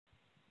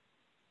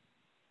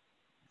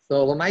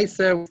So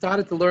Lamaisa, we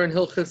started to learn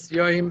Hilchis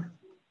Yoim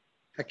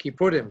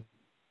HaKippurim.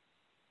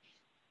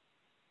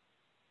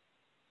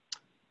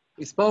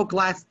 We spoke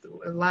last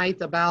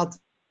night about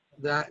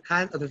the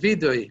kind of the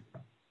vidui,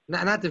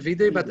 not the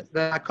vidui, but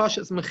the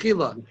Akashas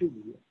Mechila.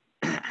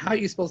 How are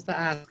you supposed to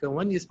ask, and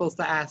when are you supposed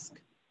to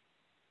ask?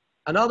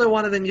 Another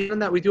one of the Yom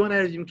that we do on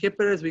Erev Yom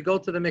Kippur is we go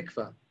to the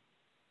mikveh.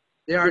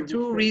 There are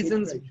two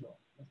reasons.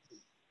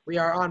 We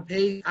are on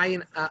page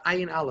Ayin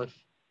Aleph.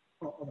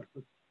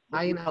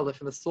 Ayin Aleph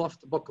in the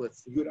soft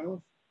booklets.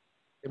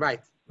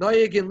 Right.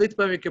 Noyegin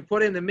Litba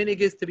Kippurim, the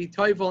minig is to be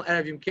toivel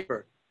Erev Yom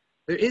Kippur.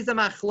 There is a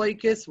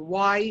machlokes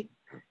why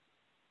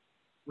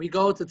we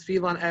go to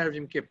Tefillah on Erev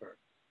Yom Kippur.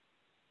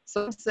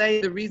 Some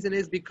say the reason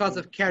is because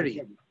of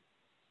Keri.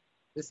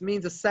 This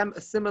means a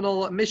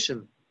seminal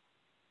mission.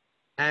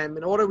 And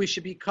in order we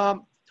should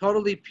become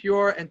totally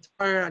pure and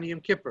tired on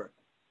Yom Kippur.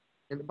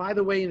 And by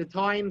the way, in the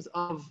times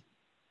of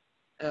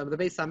the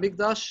Beis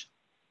HaMikdash,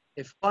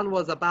 if one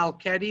was a Baal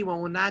Keri,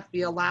 one would not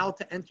be allowed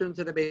to enter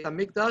into the Beis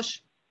HaMikdash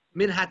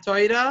min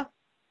ha-Torah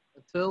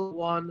until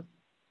one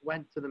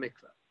went to the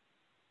mikveh.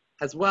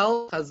 As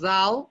well,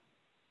 Chazal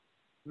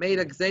made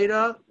a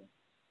gzeira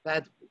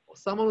that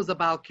someone who's a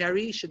Baal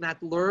Keri should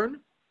not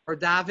learn or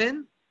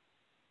daven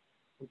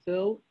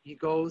until he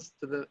goes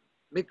to the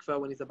mikveh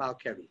when he's a Baal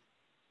Keri.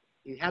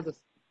 He has to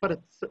put a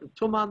certain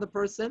tumah on the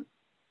person.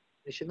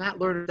 He should not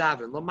learn or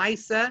daven.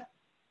 L'maisa,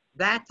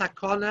 that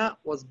takana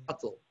was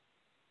batal.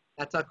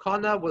 That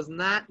takana was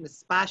not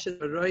nispashet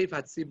v'roiv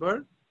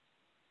hatzibur.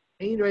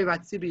 Ein roiv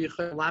hatzibur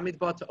yichol lamid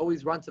ba to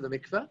always run to the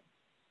mikveh.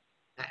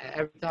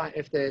 Every time,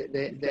 if they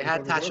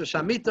had Tasha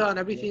Shamita and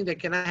everything, they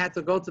had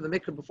to go to the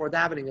mikveh before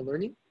davening and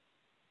learning.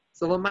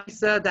 So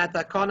l'maisa, that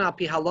takana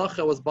pi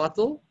halacha was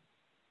batal.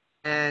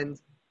 And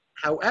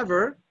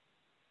however,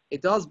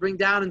 it does bring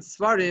down in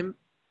Svarim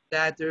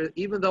that there,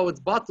 even though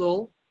it's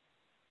batal,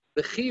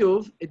 the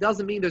chiyuv, it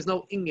doesn't mean there's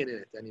no inyan in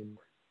it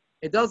anymore.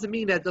 It doesn't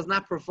mean that it does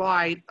not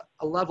provide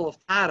a level of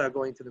tara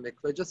going to the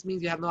mikveh. It just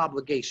means you have no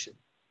obligation.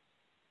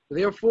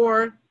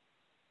 Therefore,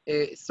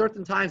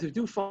 certain times we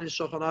do find in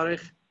Shulchan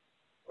Aruch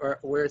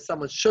where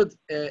someone should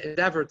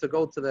endeavor to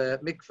go to the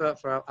mikveh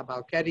for a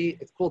Baal Keri.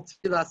 It's called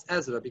Tfilas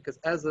Ezra because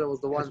Ezra was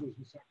the one,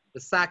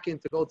 the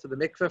second to go to the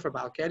mikveh for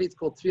Baal Keri. It's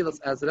called Tfilas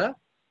Ezra.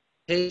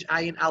 Page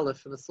Ayin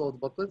Aleph in the sold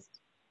booklets.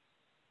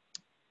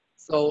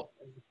 So,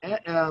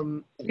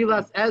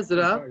 Tfilas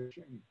Ezra,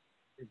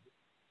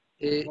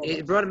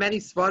 it brought many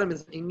svarim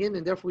as inyan,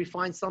 and therefore we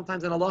find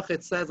sometimes in halacha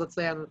it says, let's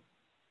say on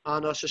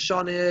Rosh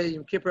Hashanah,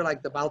 Yom Kippur,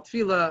 like the Baal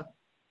Tefillah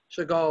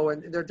should go,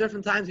 and there are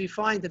different times we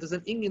find that there's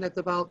an inyan that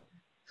the Baal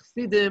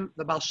Chassidim,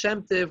 the Baal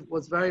Shem Tov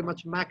was very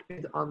much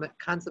makbid on the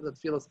concept of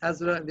Tfilas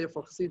Ezra, and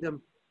therefore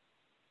Chassidim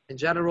in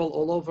general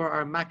all over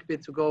are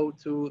makbid to go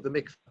to the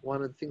mikveh.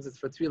 One of the things is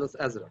for Tfilas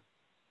Ezra.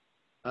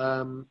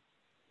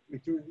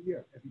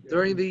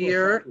 During the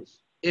year,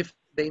 if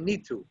they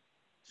need to.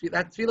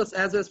 That Tfilas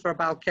Ezra is for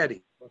Baal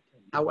Keri.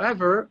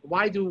 However,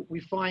 why do we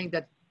find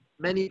that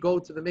many go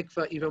to the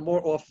mikveh even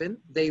more often,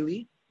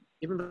 daily,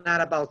 even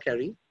not a Baal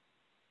Keri?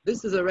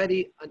 This is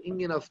already an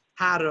inyan of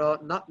tara,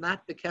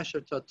 not the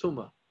kesher to a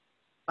tumah.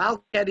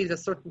 Baal Keri is a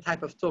certain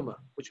type of tumah,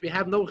 which we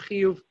have no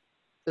chiyuv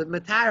to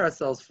matar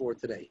ourselves for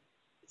today.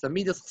 It's a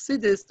midas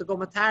chassidus to go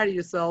matar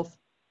yourself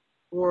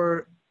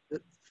for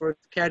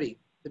Keri,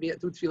 to be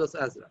at Tfilas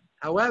Ezra.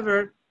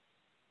 However,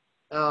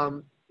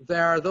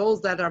 there are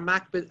those that are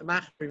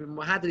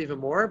mahadr even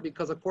more,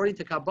 because according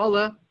to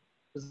Kabbalah,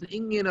 there's an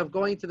inyan of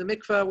going to the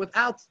mikveh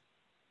without,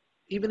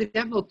 even if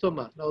you have no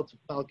tumah, no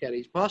Baal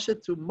Keri, pasha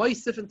to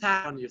moisif and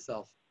tara on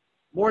yourself.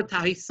 More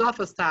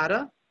tahisafas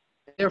tara,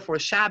 therefore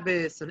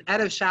Shabbos and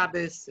Erev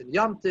Shabbos and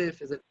Yom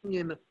Tif is an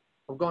inyan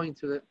of going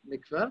to the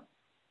mikveh.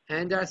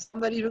 And there are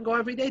some that even go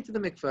every day to the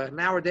mikveh.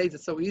 Nowadays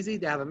it's so easy,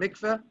 they have a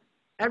mikveh.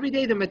 Every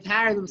day they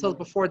matar themselves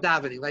before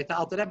davening. Like the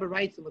Alter Rebbe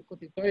writes in the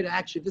Kutei Torah,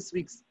 actually this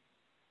week's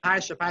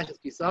Parshas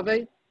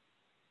Kisaveh,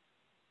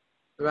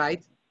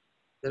 right?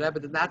 The Rebbe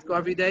did not go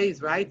every day,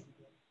 he's right.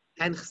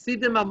 And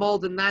Chassidim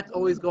Amol did not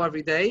always go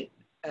every day.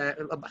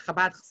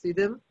 Chabad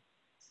Chassidim,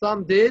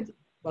 some did,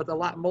 but a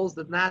lot, most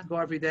did not go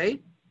every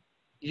day.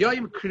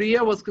 Yom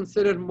Kriya was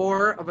considered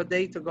more of a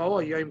day to go,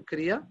 a Yom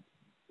Kriya.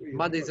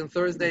 Mondays and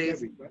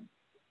Thursdays,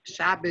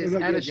 Shabbos,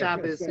 Erev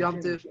Shabbos, Yom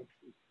Tiv.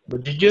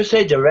 But did you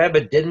say the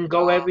Rebbe didn't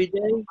go every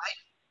day?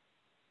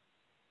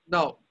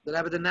 No, the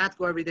Rebbe did not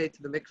go every day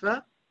to the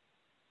mikveh.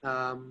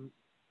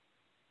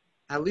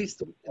 At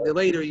least in the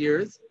later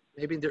years,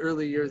 maybe in the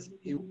early years,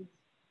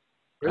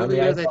 I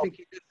think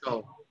he did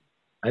go.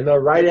 I know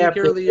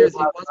after early years he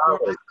was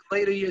more,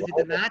 later years he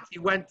did not. He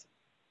went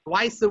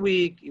twice a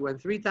week, he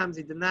went 3 times,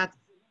 he did not.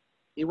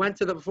 He went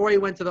to before he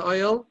went to the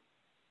oil,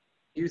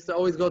 he used to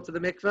always go to the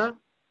mikveh.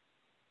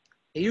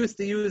 He used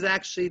to use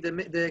actually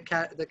the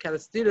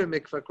Kalastira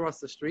mikveh across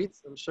the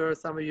streets. I'm sure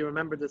some of you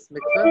remember this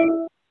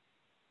mikveh.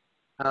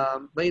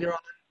 Later on,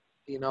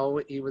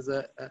 he was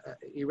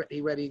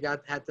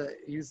had to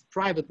use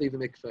privately the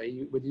mikveh.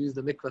 He would use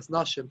the mikvah's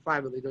nashim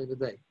privately during the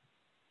day.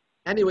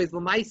 Anyways,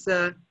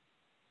 l'maisa,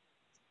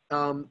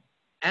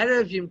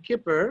 Erev Yom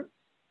Kippur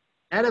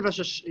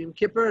Erev Yom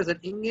Kippur is an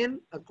inyan,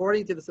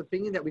 according to this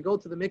opinion, that we go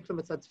to the mikveh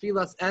mitzat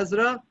Tfilas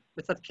Ezra,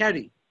 mitzat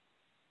Keri.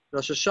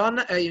 Rosh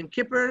Hashanah, Yom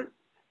Kippur,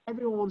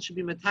 everyone should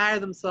be matire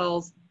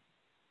themselves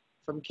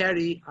from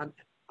Keri on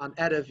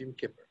Erev Yom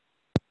Kippur.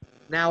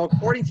 Now,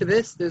 according to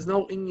this, there's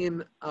no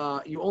inyan,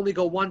 you only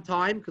go one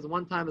time, because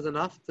one time is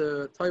enough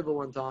to toivel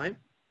one time.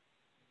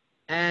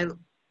 And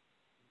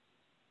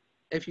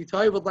if you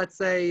toivel, let's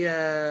say,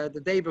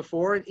 the day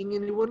before, an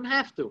inyan, you wouldn't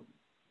have to.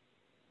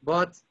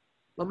 But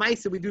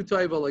Lamaisa, we do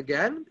toivel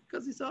again,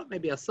 because he saw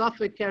maybe a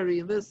suffix Keri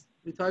in this,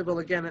 we toivel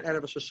again at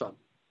Erev Hashanah.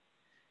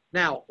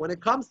 Now, when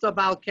it comes to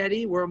Baal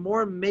Keri, we're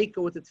more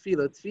maker with the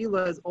tefillah.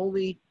 Tefillah is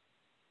only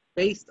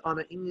based on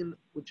an inyan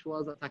which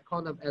was a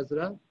takon of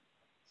Ezra.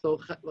 So,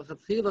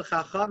 l'chatchila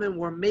chachamim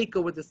were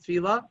maker with this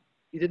tefillah.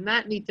 You did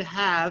not need to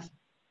have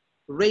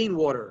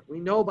rainwater. We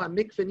know about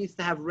mikveh needs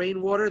to have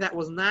rainwater. That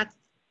was not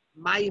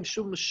mayim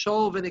shum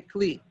shov in a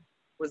kli.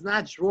 Was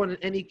not drawn in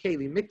any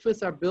keli.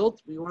 Mikvahs are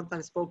built. We one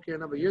time spoke here a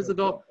number of years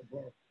ago.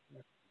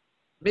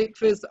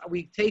 Mikvahs,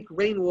 we take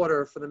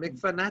rainwater for the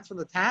mikveh, not from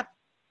the tap.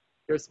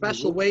 There are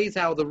special ways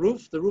how the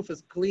roof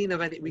is clean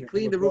of any. We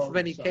clean the roof of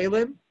any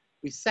kalim.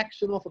 We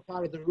section off a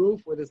part of the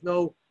roof where there's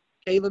no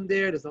kalim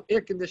there. There's no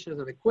air conditioners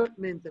and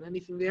equipment and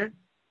anything there.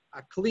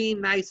 A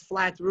clean, nice,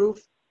 flat roof,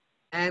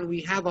 and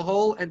we have a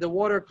hole, and the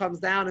water comes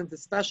down into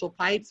special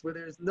pipes where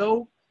there's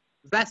no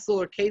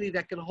vessel or keli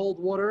that can hold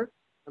water,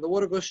 and the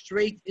water goes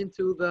straight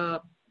into the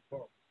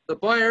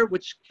bar,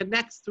 which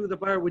connects through the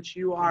bar which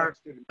you are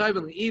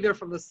toiveling, either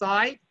from the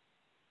side,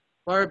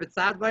 bar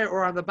b'tzad bar,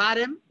 or on the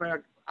bottom,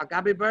 bar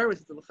agabi bar, which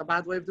is the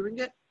Chabad way of doing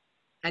it,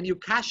 and you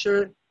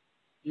kasher,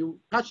 you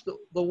touch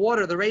the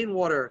water, the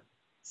rainwater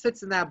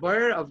sits in that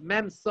bar of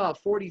mem sav,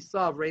 40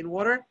 sav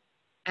rainwater,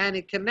 and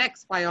it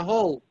connects by a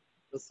hole.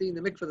 You'll see in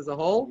the mikveh there's a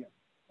hole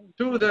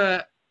to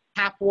the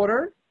tap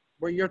water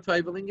where you're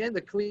toiveling in,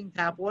 the clean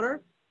tap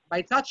water.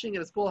 By touching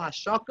it, it's called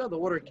hashaka, the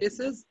water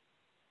kisses.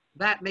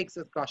 That makes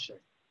it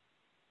kosher.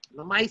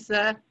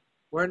 L'maisa,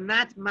 we're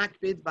not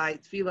makbid by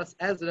Tfilas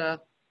Ezra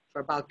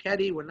for Baal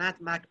Keri. We're not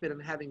makbid on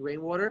having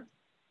rainwater.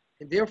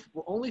 And therefore,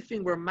 the only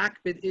thing we're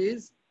makbid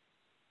is,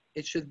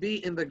 it should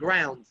be in the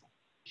ground.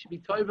 You should be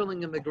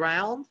toiveling in the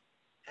ground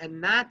and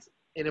not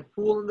in a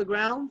pool in the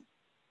ground.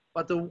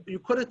 But you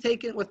could have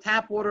taken it with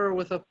tap water or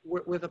with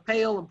a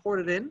pail and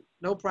poured it in,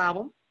 no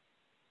problem.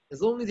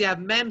 As long as you have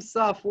mem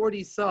sa,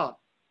 40 sa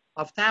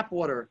of tap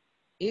water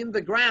in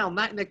the ground,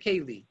 not in a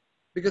keli.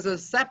 Because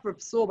there's a separate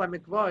psul by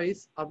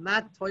mikvahs of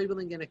not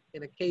toiveling in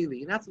a keli.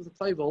 You're not supposed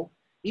to toivel,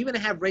 even to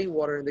have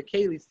rainwater in the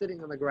keli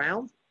sitting on the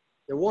ground,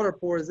 the water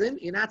pours in,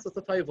 you're not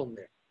supposed to toivel in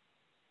there.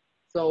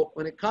 So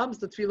when it comes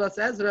to Tfilas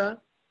Ezra,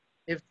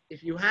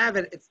 if you have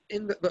it, it's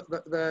in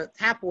the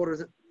tap water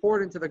is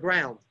poured into the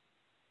ground.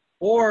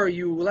 Or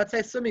let's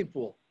say swimming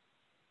pool.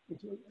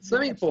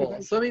 Swimming pool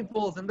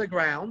is in the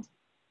ground,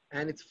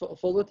 and it's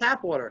full of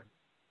tap water.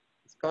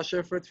 It's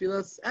kosher for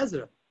Tfilas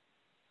Ezra.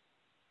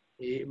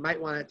 You might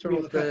want to turn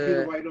off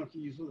the... Why don't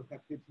you use the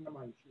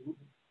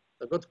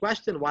a good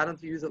question. Why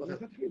don't you use it?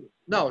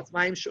 No, it's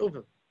mayim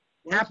shuvim.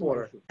 Tap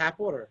water. Tap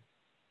water.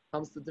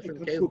 Comes to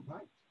different cases.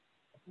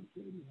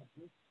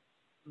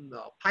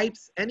 No.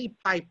 Pipes, any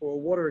pipe or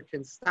water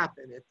can stop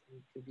in it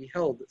and can be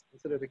held. It's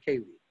considered a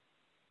keli.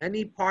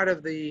 Any part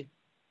of the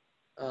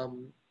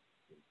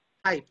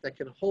pipe that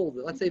can hold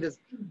it. Let's say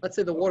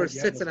the water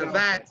sits in a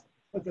vat.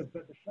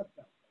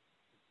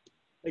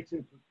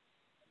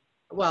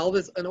 Well,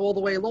 and all the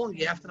way along,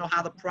 you have to know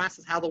how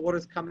the water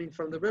is coming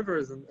from the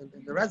rivers and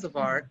the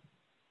reservoir.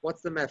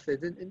 What's the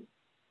method?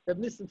 And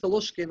Nissen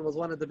Telushkin was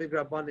one of the big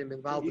rabbanim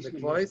involved in the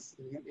voice.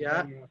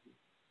 Yeah.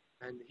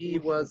 And he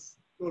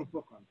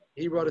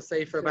wrote a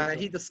sefer about it.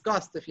 He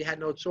discussed, if you had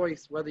no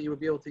choice, whether you would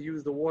be able to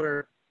use the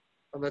water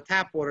from the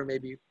tap water,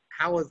 maybe.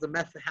 How is the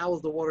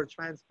water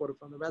transported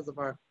from the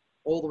reservoir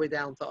all the way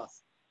down to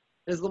us?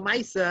 As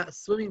Lamaisa, a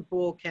swimming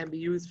pool can be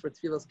used for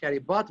Tfilas Keri.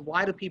 But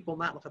why do people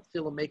not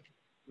make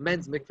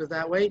men's mikvahs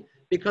that way?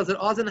 Because it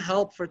doesn't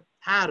help for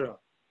Tara.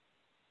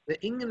 The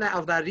ingna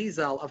of the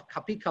Arizal, of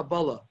Kapi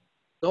Kabbalah,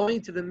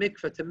 going to the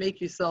mikvah to make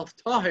yourself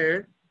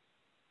tahir,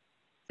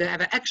 to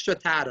have an extra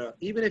Tara,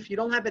 even if you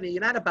don't have any,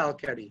 you're not a Baal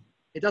Keri.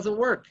 It doesn't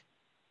work.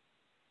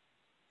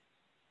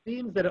 It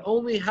seems that it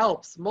only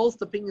helps,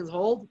 most opinions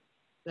hold,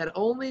 that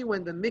only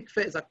when the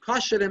mikveh is a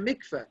kosher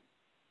mikveh,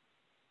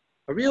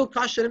 a real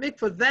kosher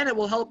mikveh, then it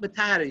will help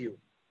matara you.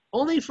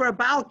 Only for a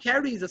Baal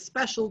Keri is a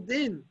special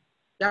din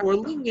that we're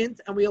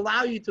lenient and we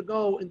allow you to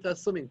go into a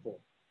swimming pool.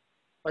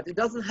 But it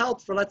doesn't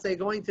help for, let's say,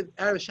 going to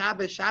Erev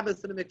Shabbos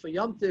to the mikveh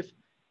Yom Tif.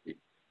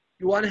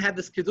 You want to have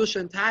this kedusha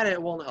and tara,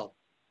 it won't help.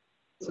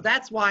 So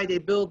that's why they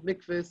build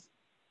mikvahs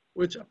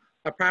which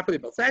are properly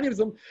built. So anyways,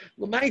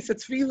 l'maisa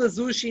tefillah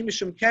zushi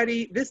mishum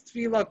keri. This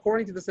tefillah,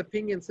 according to this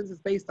opinion, since it's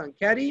based on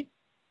keri,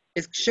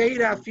 is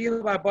ksheira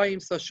afilu ba'bayim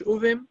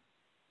sashuvim,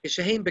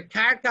 kishehin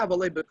bekarka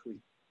v'lei bekli.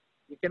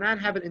 You cannot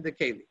have it in the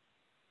keli.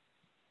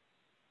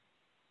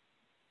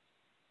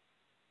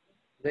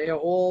 They are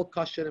all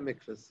kosher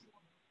mikvahs.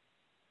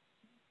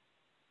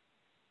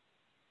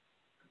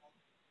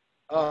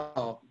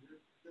 Oh,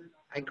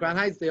 In Crown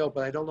Heights they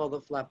open. I don't know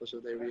the Flatbush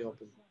should they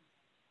reopen.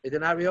 They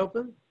did not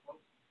reopen?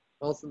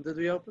 Olson did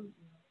reopen?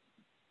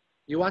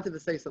 You wanted to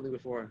say something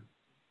before.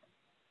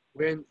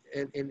 We're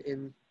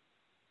in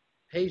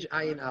Page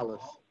Ayin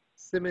Aleph.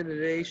 Simin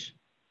Reish,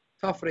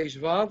 Taf Reish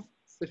Vav,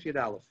 Sifir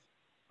Aleph.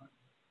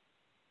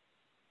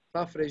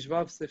 Taf Reish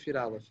Vav, Sifir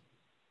Aleph.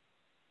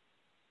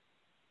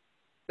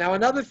 Now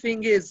another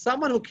thing is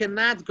someone who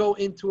cannot go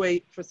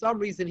into for some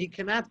reason he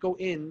cannot go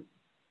in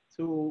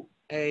to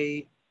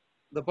the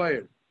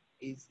bird.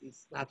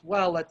 He's not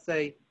well, let's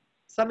say,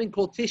 something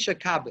called Tisha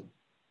Kabin.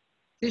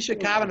 Tisha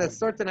Kabin has a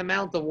certain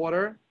amount of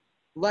water,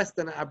 less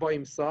than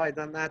Aboim saw. I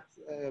done that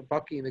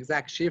Bucky in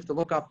exact shift to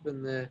look up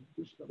in the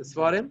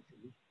Svarim.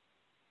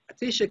 A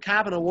Tisha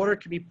Kabin of water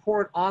can be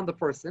poured on the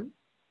person,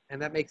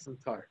 and that makes him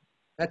tar.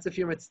 That's if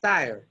you're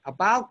mitztayer. A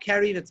Baal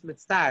carrying its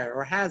mitztayer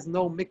or has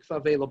no mikvah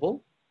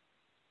available.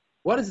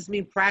 What does this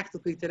mean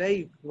practically today?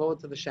 You can go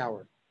into the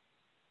shower.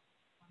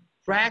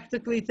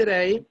 Practically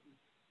today,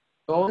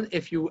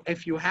 if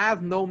you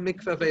have no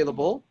mikveh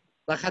available,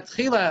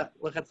 l'chatchila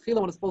when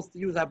it's supposed to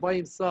use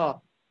Abayim saw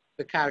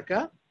the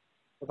karka,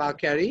 about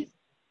carry.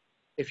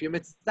 If you're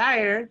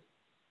mitztayer,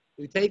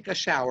 you take a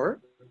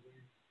shower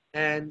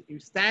and you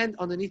stand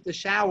underneath the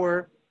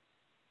shower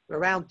for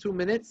around 2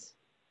 minutes.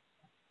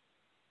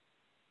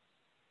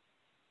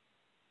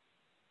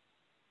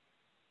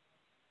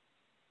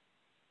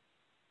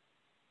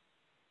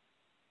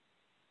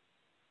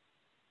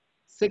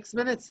 Six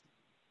minutes?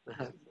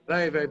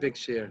 Very, very big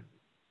shear.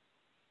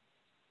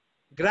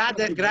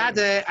 Grade,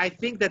 I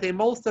think that in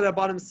most of the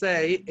bottom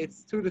say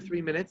it's 2 to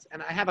 3 minutes.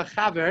 And I have a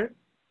chaver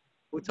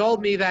who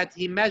told me that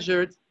he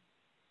measured,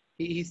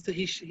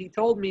 he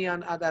told me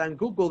that on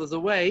Google there's a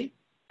way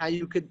how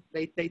you could,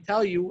 they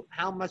tell you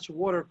how much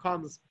water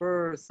comes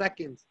per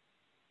second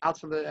out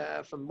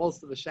from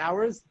most of the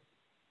showers.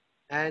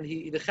 And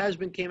the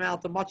cheshbon came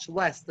out to much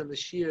less than the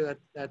shear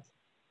that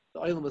the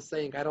oil was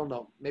saying. I don't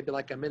know, maybe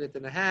like a minute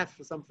and a half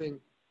or something.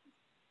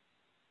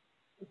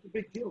 That's a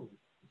big deal.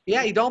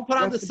 Yeah, you don't put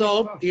on the That's the big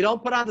soap. problem. You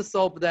don't put on the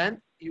soap then.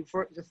 You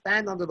just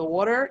stand under the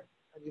water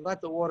and you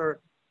let the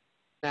water.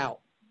 Now,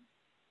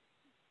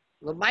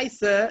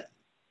 Lamaisa,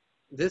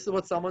 this is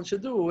what someone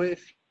should do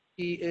if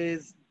he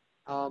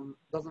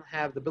doesn't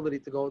have the ability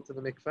to go to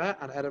the mikveh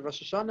on Erev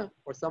Rosh Hashanah,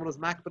 or someone who's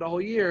makbid the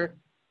whole year.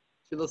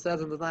 Shiloh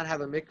says and does not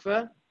have a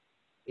mikveh.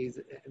 He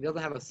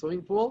doesn't have a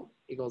swimming pool.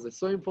 He goes, a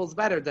swimming pool is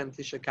better than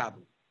Tisha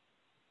Kabin.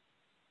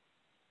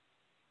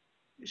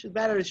 You should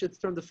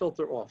turn the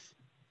filter off.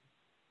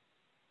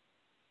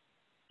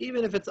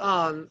 Even if it's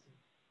on,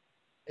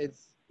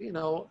 it's,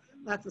 not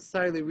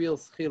necessarily real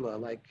schila,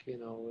 like,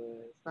 it's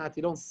not,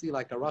 you don't see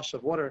like a rush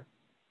of water.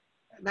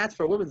 Not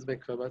for women's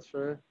mikveh, but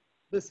for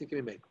this you can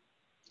be made.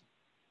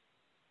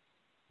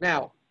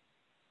 Now,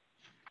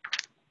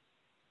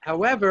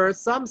 however,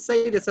 some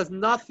say this has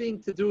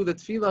nothing to do, the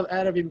tefillah of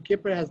Erev Yom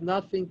Kippur has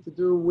nothing to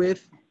do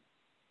with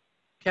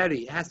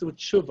keri. It has to do with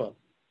tshuva.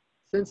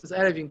 Since it's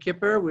Erev Yom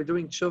Kippur, we're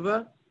doing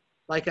tshuva.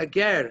 Like a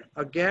ger.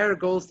 A ger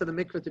goes to the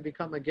mikveh to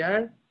become a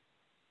ger.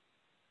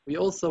 We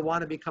also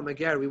want to become a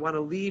ger. We want to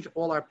leave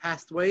all our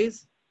past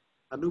ways,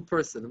 a new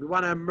person. We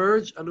want to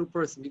emerge a new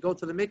person. We go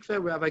to the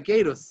mikveh, we have a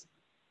gerus.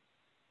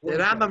 The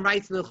Rambam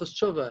writes in the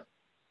Tshuva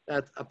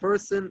that a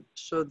person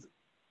should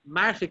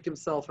marchik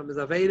himself from his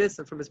avedis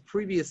and from his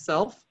previous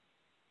self.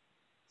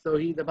 So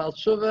the Baal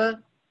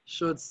Tshuva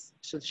should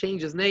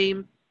change his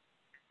name,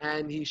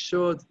 and he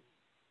should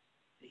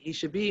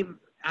be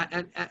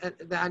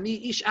the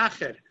ani ish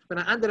acher, an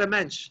andere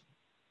mensch,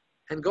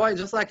 and going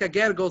just like a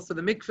ger goes to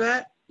the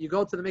mikveh. You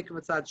go to the mikveh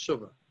mitzad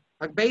shuvah.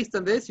 Like based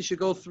on this, you should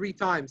go 3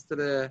 times to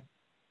the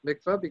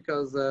mikveh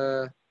because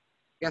I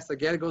guess a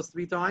ger goes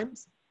 3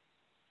 times.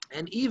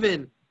 And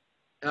even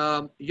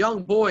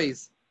young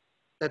boys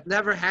that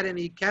never had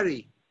any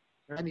keri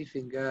or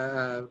anything,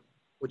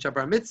 which are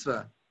bar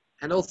mitzvah,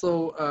 and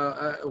also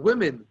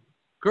women,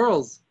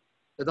 girls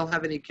that don't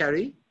have any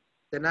keri,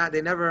 they're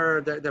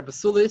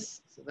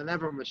basulis, so they're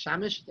never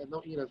mashamish, they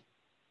don't eat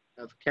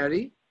of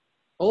keri.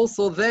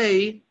 Also,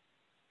 they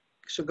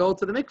should go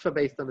to the mikveh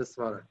based on this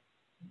svara.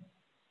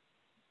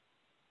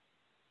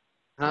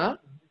 Huh?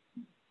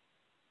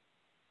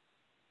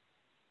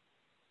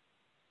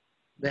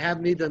 They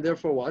have need, and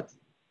therefore what?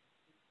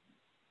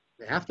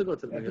 They have to go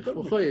to the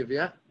mikveh.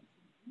 Yeah.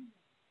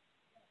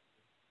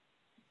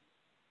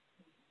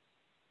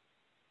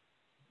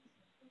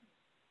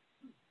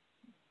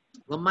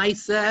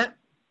 L'maiseh,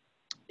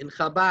 in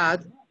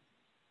Chabad,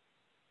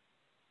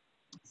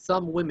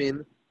 some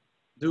women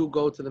do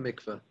go to the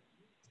mikveh.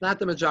 It's not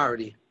the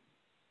majority.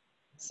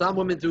 Some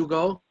women do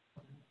go.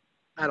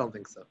 I don't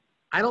think so.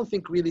 I don't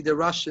think really the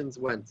Russians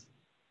went.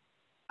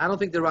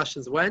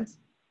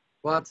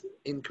 But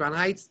in Crown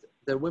Heights,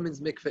 the women's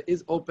mikveh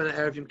is open at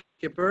Erev Yom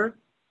Kippur.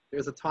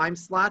 There's a time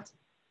slot.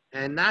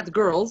 And not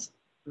girls,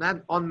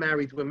 not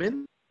unmarried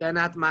women. They're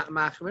not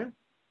machmer.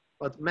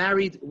 But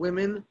married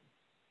women,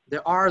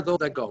 there are those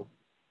that go.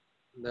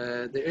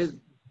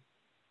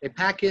 They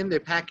pack in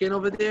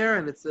over there,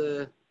 and it's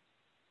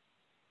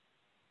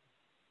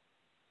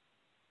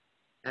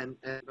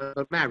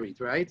but married,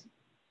 right?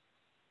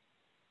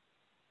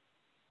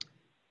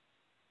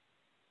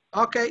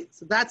 Okay,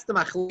 so that's the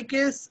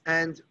machlekes,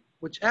 and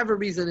whichever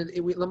reason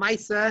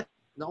lemaisa,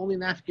 the only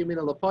nafkim in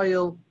a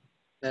lapoil,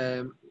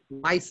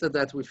 maisa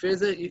that we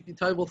visit, you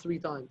toivel 3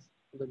 times.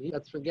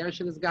 That's for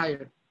Gershon is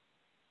Geyer.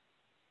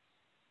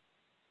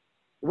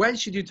 When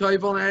should you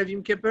toivel on Erev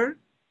Yom Kippur?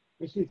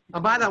 And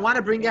by that, I want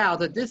to bring out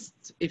that this,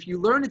 if you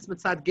learn it's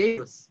mitzad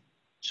geirus,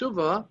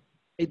 tshuva,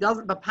 it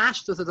doesn't, the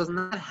pashtus, it does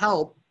not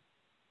help.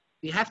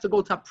 You have to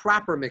go to a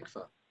proper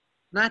mikveh,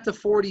 not the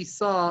 40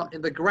 saw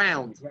in the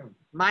ground.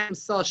 Mayim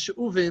saw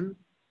she'uvin,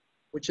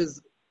 which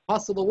is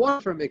possible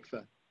water for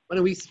mikveh.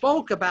 When we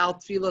spoke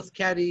about tfilas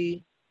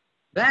keri,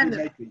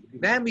 then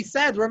we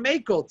said we're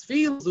mekel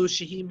tfilas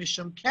shehi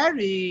mishum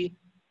keri.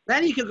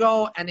 Then you could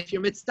go, and if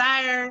you're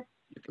mitzdayer,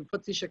 you can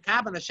put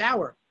tishakab in a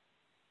shower.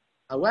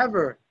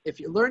 However, if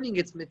you're learning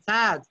it's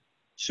mitzad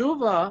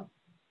shuva,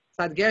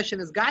 tzad gershon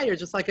is gayer,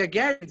 just like a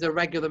ger is a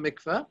regular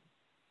mikveh.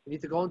 You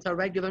need to go into a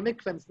regular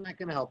mikveh, and it's not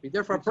going to help you.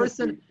 Therefore, a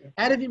person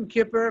out of Yom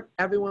Kippur,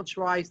 everyone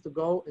tries to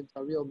go into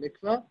a real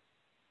mikveh,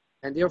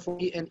 and therefore,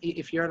 and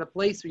if you're in a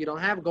place where you don't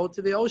have, go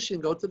to the ocean,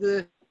 go to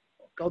the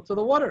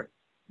water.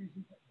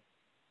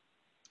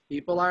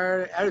 People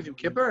are out of Yom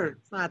Kippur.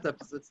 It's not that.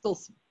 It's still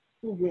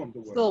warm.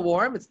 Still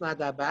warm. It's not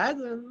that bad.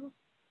 And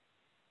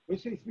we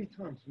say 3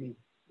 times. I mean,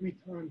 3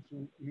 times. I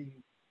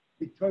mean,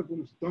 the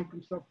turbulence dunk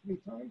himself 3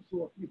 times,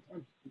 or 3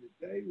 times in the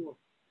day, or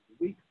the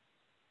week.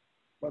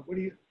 But what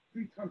do you?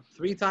 3 times.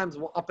 3 times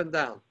up and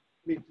down.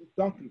 I mean,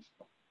 dunk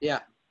himself. Yeah,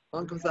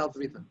 dunk himself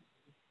 3 times.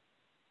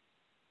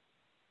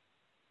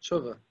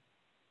 Shuva.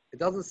 It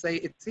doesn't say.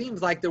 It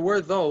seems like there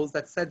were those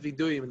that said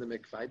viduyim in the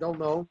mikveh. I don't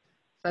know.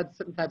 Said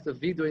certain types of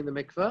vidu in the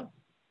mikveh,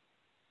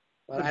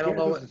 but I don't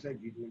know.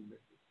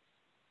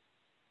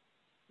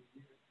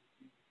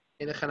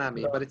 In a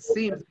chanami, but it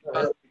seems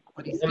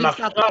when he speaks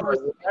out the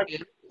first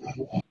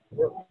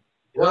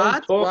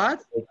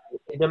what?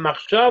 In the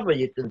machshava,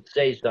 you can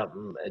say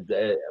something,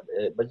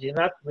 but you're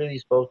not really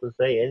supposed to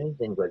say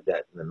anything like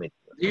that in the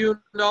mikveh. Do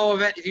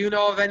you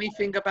know of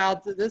anything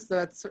about this?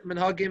 That certain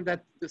minhagim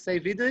that to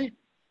say vidui?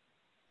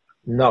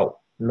 No.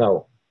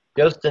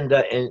 Just in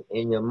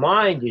your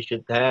mind, you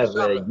should have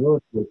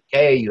yud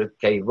k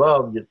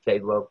vav, yud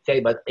k vav k,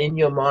 but in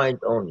your mind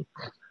only.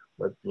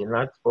 But you're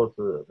not supposed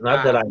to.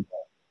 Not that I know.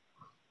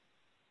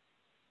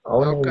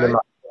 Only in the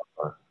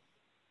machshava.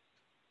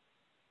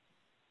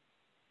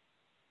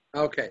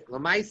 Okay,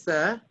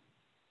 Lamaisa,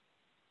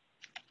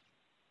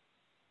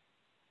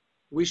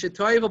 we should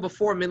toivel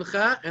before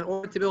mincha in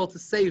order to be able to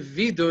say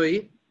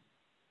vidui.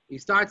 You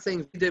start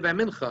saying vidui by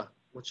mincha,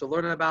 which you'll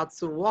learn about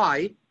soon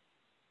why.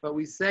 But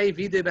we say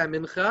vidui by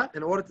mincha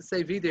in order to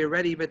say vidui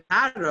already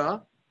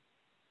betara.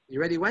 You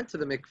already went to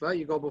the mikveh.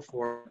 You go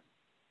before.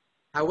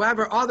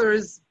 However,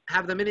 others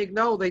have the minig.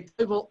 No, they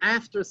toivel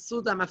after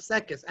suda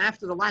mafsekes,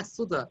 after the last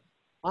suda,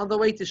 on the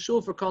way to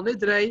shul for kol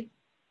nidrei.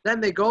 Then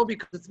they go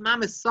because it's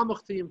mamis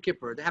samuch to Yom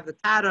Kippur. They have the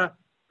Tara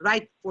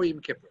right before Yom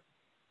Kippur.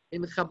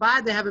 In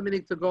Chabad, they have a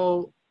minute to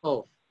go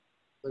both.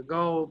 To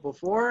go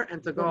before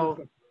and to go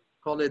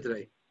Kol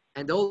Nidrei.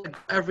 And they'll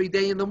every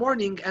day in the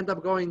morning end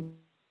up going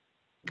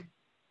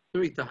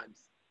 3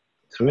 times.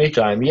 3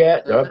 times,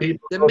 yeah. There are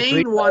people. The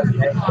main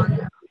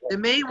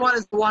one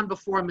is the one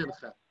before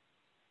Mincha.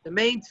 The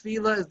main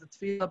tefillah is the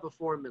tefillah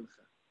before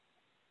Mincha.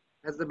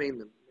 That's the main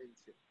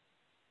tefillah.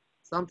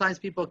 Sometimes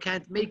people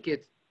can't make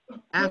it.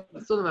 After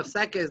the Sunnah of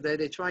Sekes,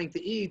 they're trying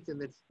to eat and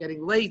it's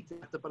getting late. They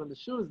have to put on the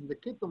shoes and the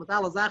kittul,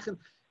 matala zachin,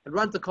 and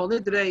run to Kol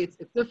Nidrei.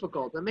 It's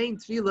difficult. The main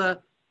tefillah,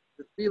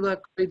 the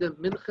tefillah, the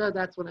mincha,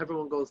 that's when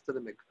everyone goes to the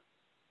mikveh.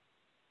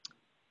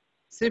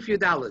 Sif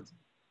Yudalid.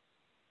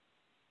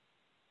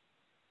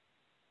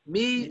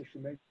 Me.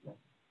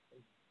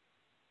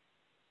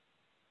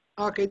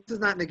 Okay, this is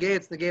not negay,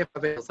 it's negay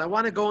avail. So I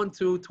want to go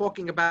into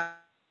talking about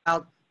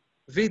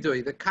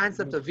vidui, the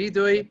concept of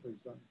vidui.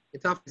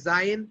 It's off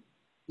Zion.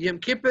 Yom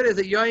Kippur is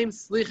a yoim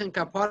slich and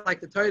kapar, like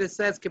the Torah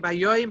says, "Kiba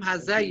yoim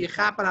hazeh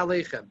yichaper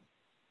aleichem."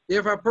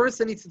 Therefore, a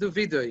person needs to do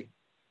vidui.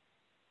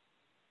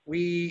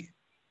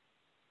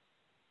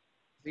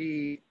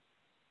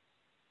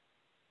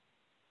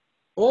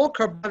 All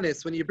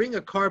karbanis, when you bring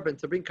a carbon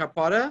to bring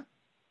kapara,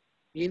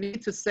 you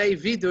need to say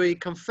vidui,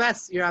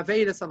 confess your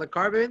avedas on the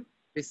carbon.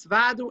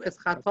 Bisvadu es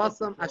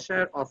chatasam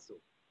asher asu.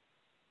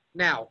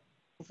 Now,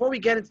 before we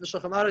get into the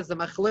Shulchan Aruch, the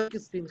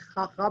machlokes between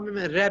Chachamim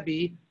and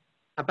Rebbe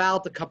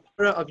about the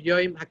kapara of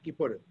Yom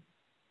HaKippurim.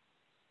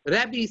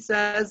 Rebbe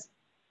says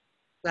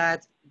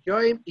that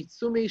Yom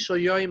Itzumi Shel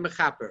Yom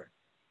Mechaper.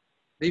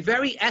 The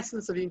very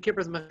essence of Yom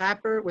Kippur is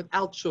Mechaper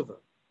without tshuva.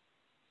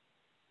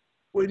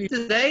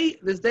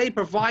 This day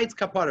provides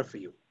kapara for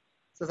you.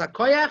 It says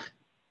HaKoyach,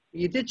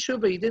 you did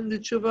tshuva, you didn't do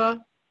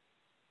tshuva,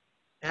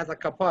 it has a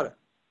kapara.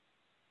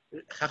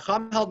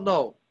 Chacham held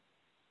no,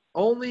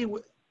 only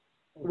with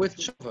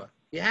tshuva.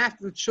 You have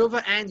to do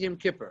tshuva and Yom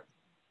Kippur.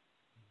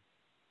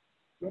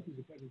 If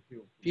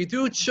you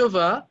do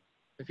tshuva,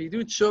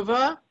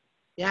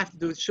 you have to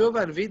do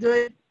tshuva and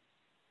vidui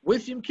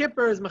with Yom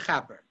Kippur is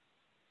mechaper.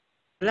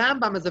 The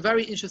Rambam is a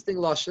very interesting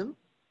lashon.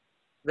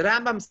 The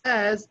Rambam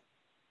says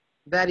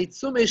that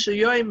Itzumei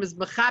Sheyoim is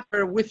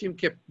mechaper with Yom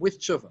Kippur, with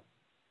tshuva.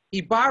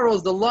 he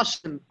borrows the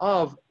lashon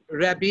of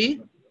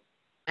Rebbe,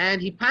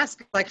 and he passes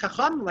like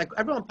Chacham, like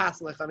everyone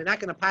passes like Chacham. You're not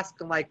going to pass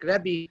like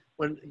Rebbe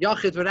when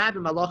Yachid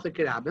v'Rabbim, Malacha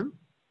Kirabim.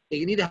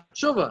 You need to have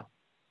tshuva.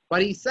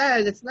 But he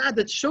says it's not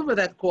the tshuva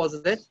that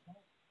causes it.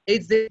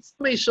 It's the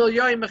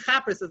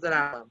mechaper, says the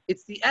Rambam.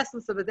 It's the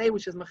essence of the day,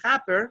 which is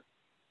mechaper.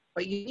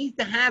 But you need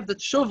to have the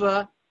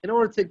tshuva in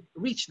order to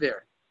reach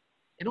there,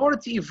 in order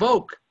to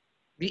evoke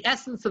the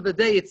essence of the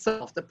day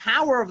itself. The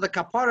power of the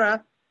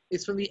kapara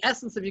is from the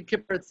essence of Yom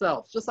Kippur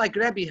itself, just like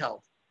Rebbe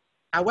held.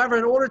 However,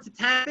 in order to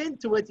tap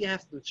into it, you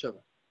have to do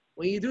tshuva.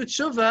 When you do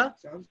tshuva,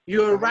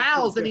 you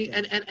arouse and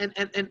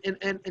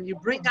you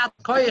bring out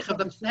the koyach of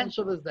the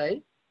potential of this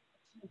day.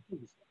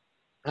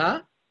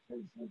 Huh?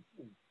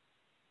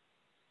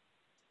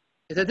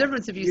 It's a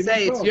difference if you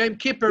say it's Yom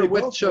Kippur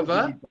with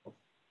tshuva.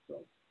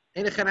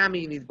 In a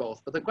chanami, you need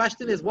both. But the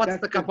question is, what's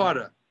the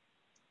kapara?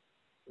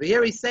 What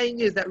here he's saying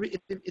is that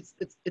it's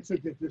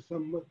the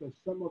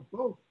sum of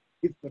both.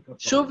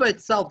 Tshuva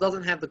itself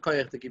doesn't have the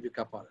koyach to give you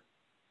kapara.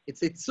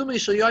 It's Itzumi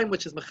Shayoim,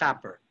 which is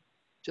mechaper.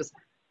 Just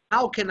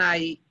how can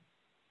I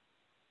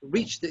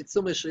reach the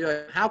Itzumi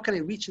Shayoim? How can I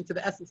reach into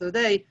the essence of the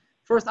day?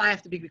 First, I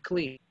have to be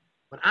clean.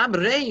 When I'm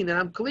rein and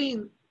I'm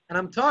clean and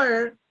I'm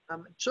tired,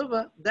 I'm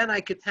tshuva, then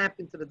I could tap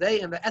into the day,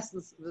 and the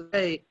essence of the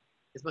day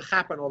is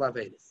mechaper and all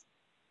avedas.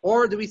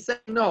 Or do we say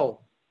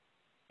no?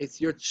 It's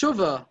your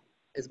tshuva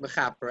is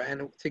mechaper,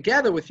 and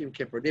together with Yom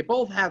Kippur, they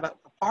both have a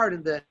part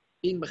in the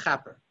being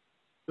mechaper.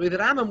 The way the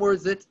Rambam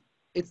words it,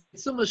 it's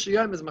Itzumi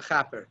Shayoim is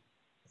mechaper.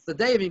 It's the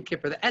day of Yom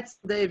Kippur. The etz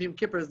day of Yom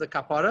Kippur is the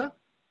kapara,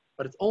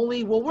 but it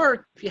only will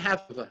work if you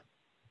have tshuva.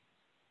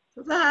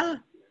 So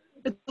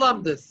it's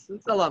alumdus.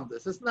 It's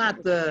alumdus. It's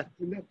not the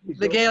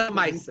Geil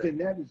Maisa.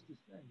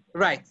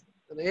 Right.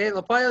 In the Geil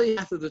Lapayel, you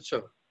have to do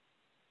tshuva.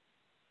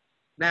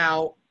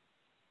 Now,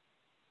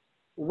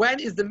 when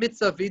is the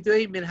mitzvah of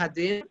vidui min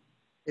hadin?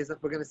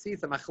 We're going to see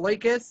it's a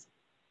machlokes.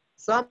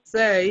 Some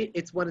say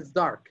it's when it's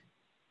dark.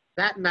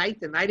 That night,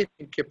 the night of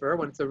Yom Kippur,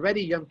 when it's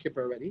already Yom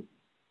Kippur already,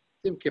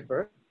 Yom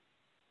Kippur.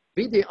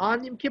 Vidui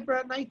on Yom Kippur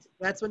at night,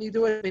 that's when you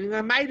do it. Meaning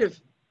by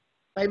Maitiv.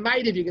 By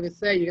Maitiv, you're going to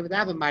say, you're going to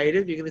have a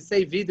Maitiv, you're going to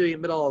say Vidui in the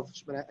middle of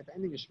Shemana, at the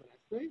ending of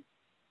Shemana.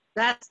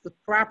 That's the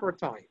proper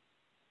time.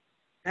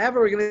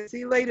 However, we're going to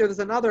see later, there's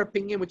another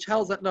opinion which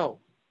tells that no.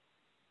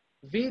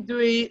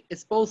 Vidui is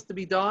supposed to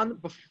be done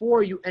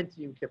before you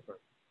enter Yom Kippur.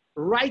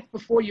 Right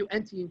before you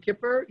enter Yom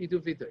Kippur, you do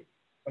Vidui.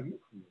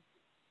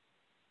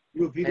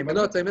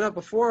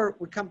 Before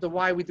we come to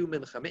why we do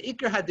Mincha.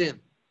 Me'ikr Hadin.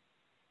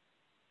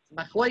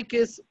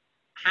 Machlokes,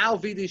 how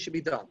Vidui should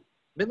be done.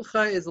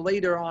 Mincha is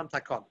later on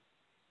Takon.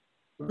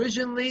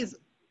 Originally,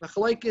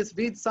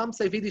 Machlokes, some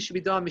say Vidui should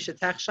be done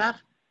Mishatach Shach.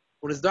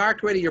 When it's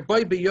dark already, you're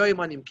boy b'yoyim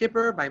on Yom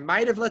Kippur. By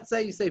Maitiv, let's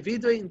say, you say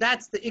Vidui, and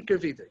that's the Ikr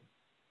Vidui.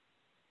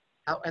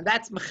 And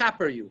that's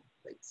Mechaper you.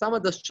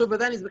 Someone does Tshuva,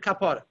 then he's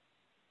Mekapara.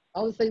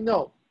 Others say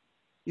no.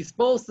 You're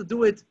supposed to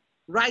do it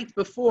right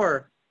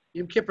before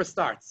Yom Kippur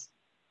starts.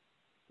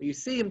 When you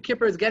see Yom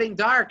Kippur is getting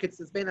dark,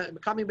 it's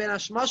becoming Ben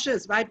Hashmoshe,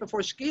 it's right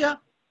before Shkia.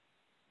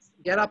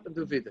 Get up and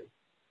do Vidui.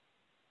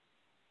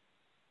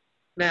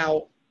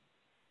 Now,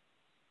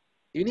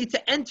 you need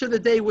to enter the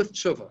day with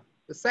Tshuva.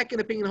 The second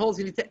opinion holds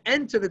you need to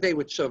enter the day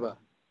with Tshuva.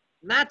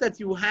 Not that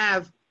you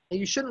have, and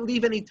you shouldn't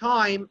leave any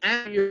time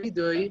after your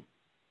Vidui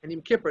and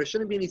Yom Kippur. There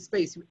shouldn't be any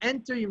space. You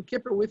enter Yom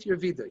Kippur with your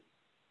Vidui.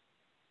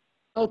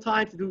 No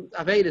time to do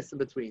Avedis in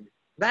between.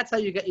 That's how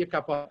you get your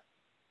Kapara.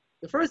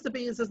 The first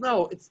opinion says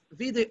no, it's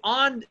Vidui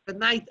on the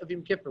night of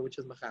Yom Kippur, which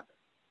is Mechaper.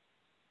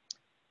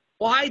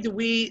 Why do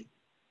we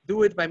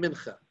do it by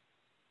Mincha?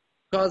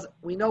 Because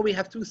we know we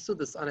have two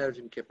Sudas on Erev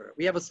Yom Kippur.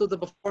 We have a Suda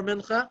before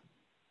Mincha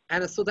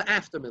and a Suda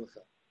after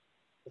Mincha.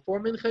 Before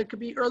Mincha, it could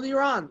be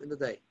earlier on in the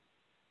day.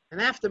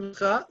 And after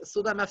Mincha, a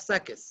Suda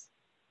Mafsekis.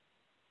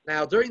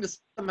 Now, during the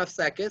Suda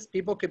Mafsekis,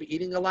 people could be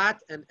eating a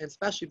lot, and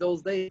especially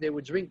those days, they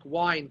would drink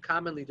wine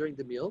commonly during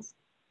the meals.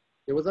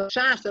 There was a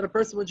shash that a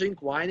person would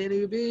drink wine and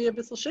he would be a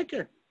bissel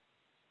shikr.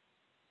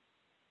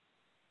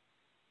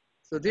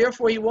 So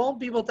therefore, he won't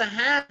be able to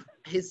have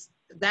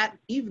that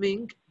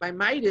evening by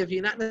Maitiv.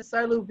 You're not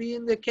necessarily be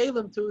in the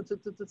Kalim to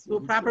do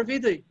a proper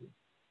vidui.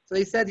 So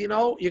he said, you're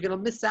going to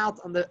miss out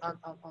on the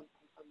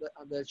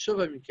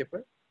Shuvah Yom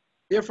Kippur.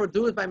 Therefore,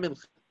 do it by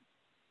Mincha.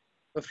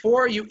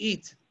 Before you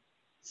eat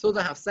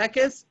Suda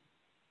Hafsekes,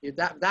 you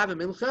daven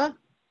Mincha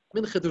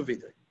do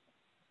vidui.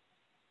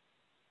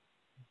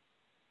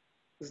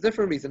 There's a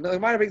different reason. The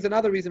Gemara brings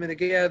another reason in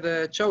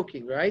the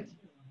choking, right?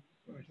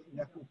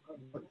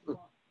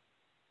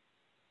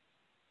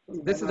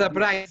 This is a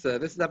Braisa.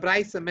 This is a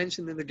Braisa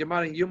mentioned in the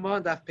Gemara in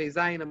Yuma, Daf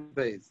Peizayin and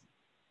Beis.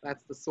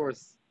 That's the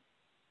source.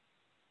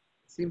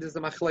 It seems there's a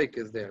machlek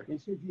is there.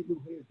 Just the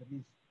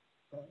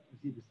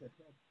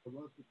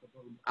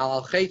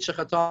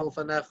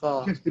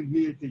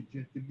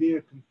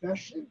mere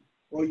confession,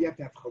 or you have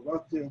to have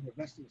chalata and the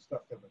rest of the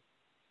stuff of it.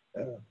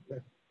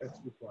 That's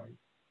required.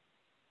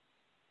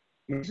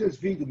 When it says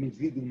vidu, means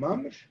vidu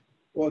mamish,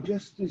 or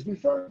just is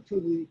referring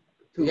to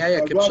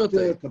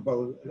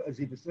chalata, as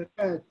he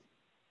said.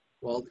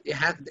 Well,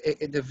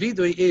 the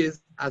vidui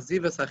is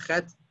azivas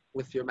hachet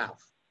with your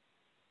mouth.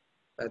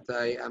 But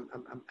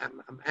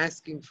I'm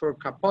asking for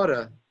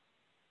kapara,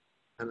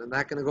 and I'm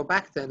not going to go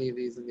back to any of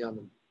these in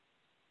Yom.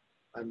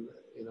 I'm,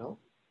 you know.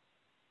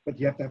 But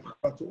you have to have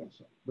chavat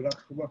also. Without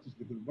chavat, it's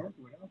going to work.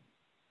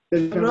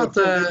 Without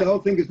the whole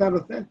thing is not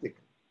authentic.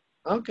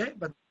 Okay,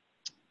 but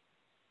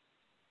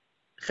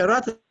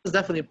charat is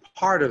definitely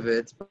part of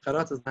it, but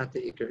charat is not the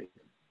ikar.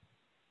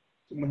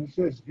 So when he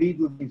says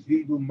vidu, means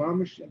vidu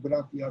mamish,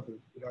 without the other.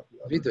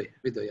 Vidu,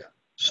 yeah.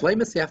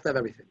 Shleimus, you have to have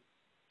everything.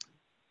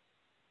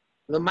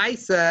 The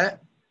Maisa,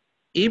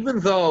 even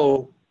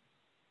though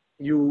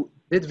you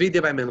did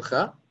vidu by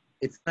mincha,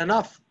 it's not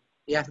enough.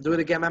 You have to do it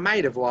again by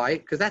ma'ariv. Why?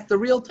 Because that's the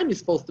real time you're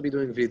supposed to be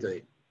doing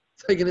vidu.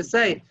 So you're going to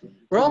say,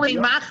 we're only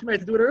machmer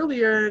to do it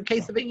earlier in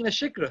case of being a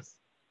shikras.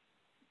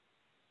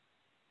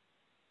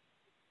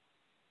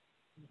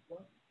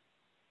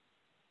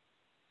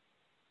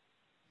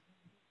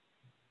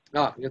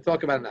 No, you're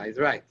talking about it now. He's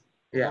right.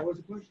 Yeah.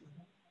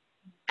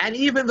 And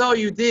even though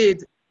you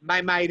did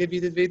my ma'ariv,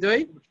 you did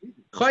vidui,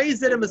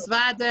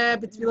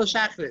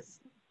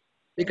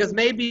 because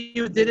maybe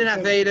you did an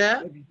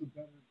aveda.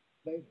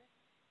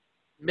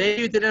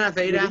 Maybe you did an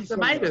aveda after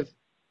ma'ariv.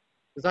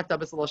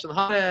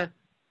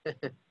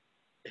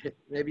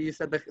 Maybe you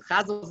said the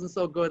chazal wasn't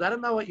so good. I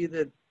don't know what you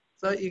did.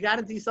 So you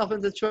got yourself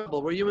into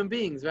trouble. We're human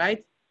beings,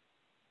 right?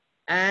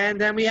 And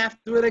then we have to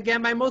do it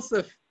again by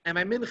Musaf and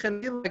by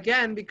Mincha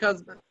again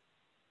because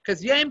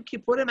Yom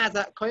Kippurim has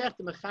a koyach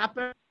to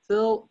mechaper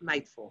till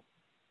nightfall.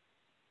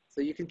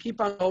 So you can keep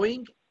on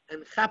going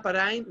and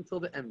chaparain until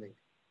the ending.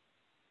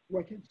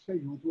 Well, I can't say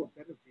you will do a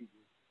better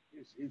video.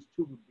 His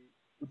two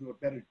would do a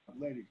better job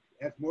later.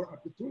 He has more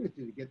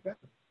opportunity to get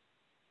better.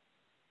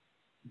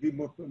 Be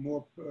more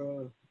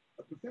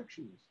a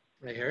perfectionist.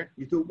 I hear.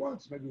 You do it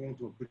once, maybe you won't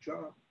do a good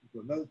job. You do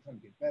another time,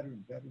 get better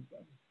and better and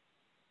better.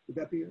 Would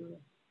that be a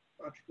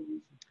logical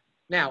reason?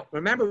 Now,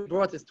 remember, we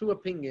brought these two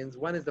opinions.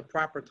 One is the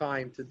proper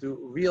time to do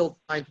real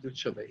time to do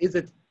tshuva. Is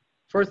it,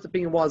 first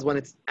opinion was when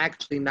it's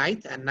actually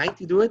night, and night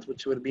you do it,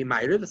 which would be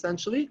ma'ariv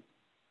essentially,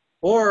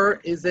 or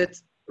is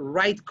it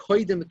right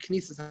koidim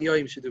knisas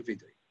hayoyim should do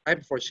vidui, right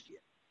before shkia?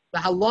 The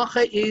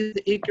halacha is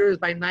the ikr is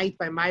by night,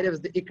 by ma'ariv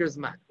is the ikr's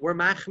man. We're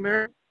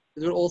machmer to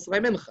do it also by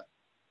mincha.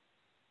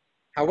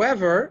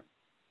 However,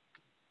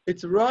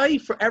 it's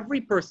right for every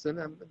person,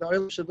 and the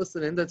oil should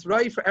listen in, that's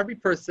right for every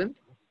person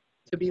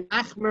to be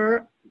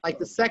machmer, like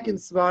the second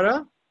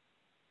svara,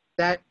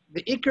 that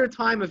the ikr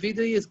time of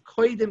vidui is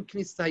koidim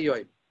knisas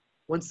hayoyim.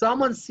 When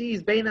someone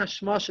sees Bein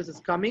HaShmoshes is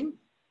coming,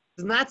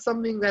 it's not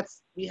something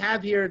that's we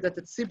have here that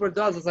the tzibur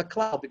does as a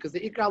cloud, because the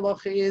ikra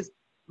halacha is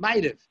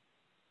ma'ariv.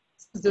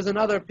 There's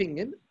another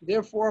opinion.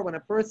 Therefore, when a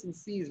person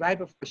sees right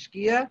before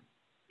shkia,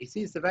 he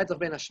sees the Ve'etach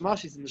Bein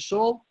HaShmoshes in the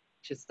shul,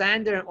 he should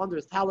stand there under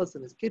his talus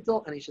and his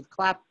kittel, and he should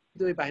clap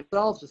vidui by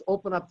himself. Just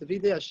open up the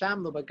vidui,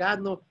 Hashem lo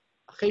bagadnu,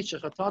 achei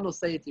shechatanu,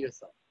 say it to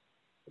yourself.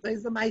 This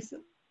is the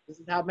ma'isa. This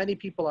is how many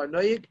people are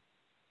noyig.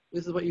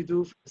 This is what you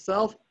do for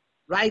yourself.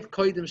 Right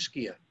koidim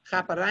shkia.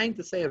 Chaparain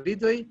to say a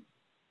vidui,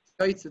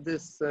 go to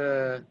this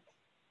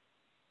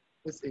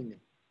inyan,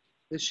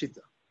 this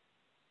shita.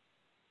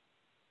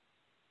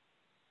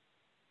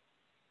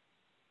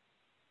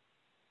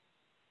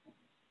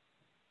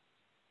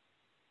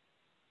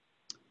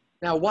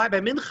 Now, why by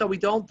mincha we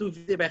don't do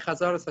vidui by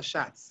chazaras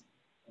hashatz?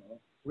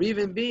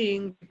 Reason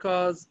being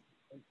because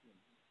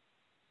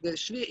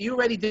you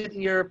already did it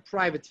in your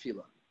private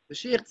tefillah. The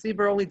sheikh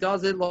tzibur only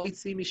does it lo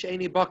yitzi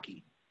misheni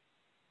baki.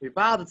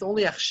 It's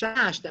only a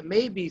chash that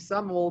maybe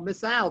someone will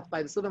miss out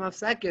by the Sudam of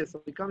Sekis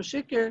and become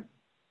shikr.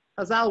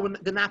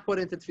 Chazal did not put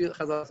into tefillah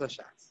Chazal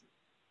Hashatz.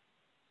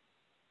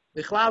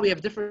 We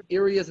have different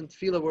areas in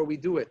tefillah where we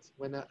do it.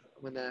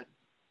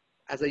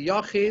 As a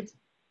yachid,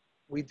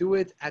 we do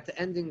it at the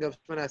ending of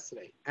Shemona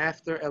Esrei,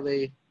 after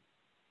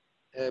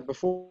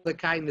before the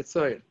Kai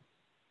Nitzor.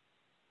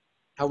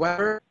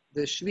 However,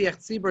 the Shliach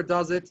Tzibur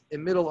does it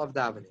in middle of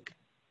davening,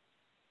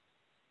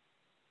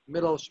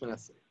 middle of Shemona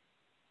Esrei.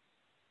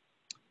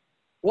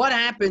 What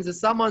happens is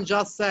someone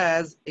just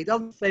says, he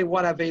doesn't say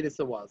what Avedis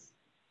it was.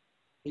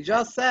 He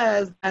just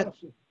says that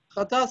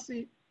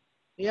Chatasi,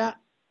 yeah,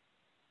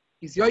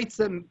 he's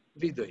Yoitzem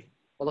Vidui.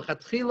 Well, the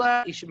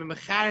Chatchila, he should be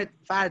Mecharet,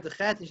 Faret the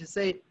Chet, he should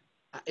say,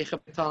 Ich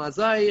habe getan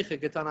azoi, ich habe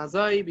getan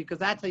azoi, because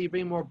that's how you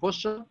bring more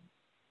busha,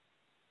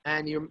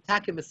 and you're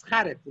attacking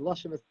Mischaret, the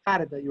Lashon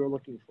Mischaret that you were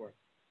looking for.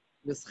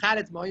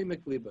 Mischaret Ma'oyim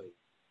Eklibai.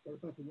 What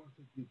about the ones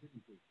that you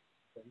didn't do?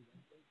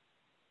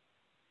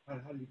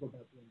 How do you go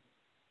about doing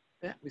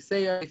that? Yeah, we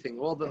say everything,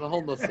 all the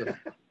whole nusach.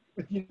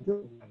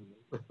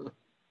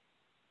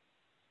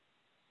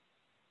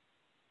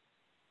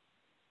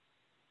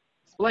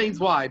 Explains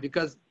why,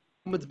 because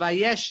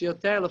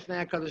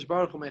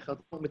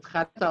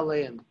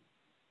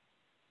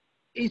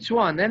each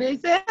one, and he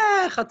says,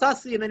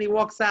 Chatasi, and then he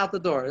walks out the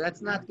door.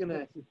 That's not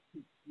gonna.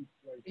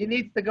 He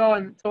needs to go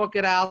and talk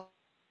it out,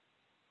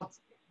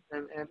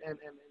 and.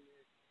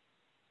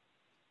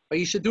 But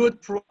you should do it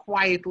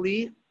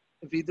quietly,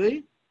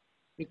 vidui,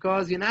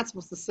 because you're not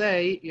supposed to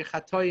say you're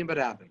chatoyim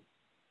berabim.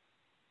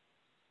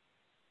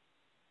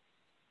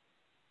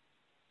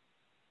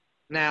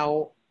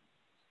 Now,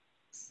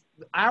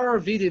 our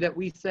video that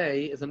we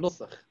say is a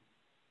nusach.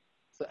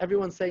 So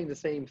everyone's saying the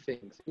same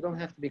thing. So you don't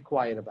have to be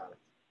quiet about it.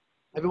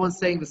 Everyone's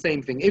saying the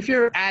same thing. If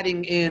you're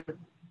adding in,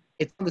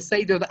 it's on the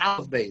Seder of the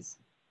Aleph base.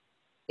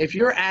 If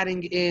you're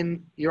adding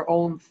in your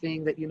own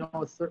thing that you know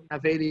a certain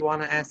Aveda you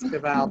want to ask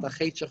about, a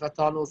Chet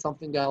Shechatanu or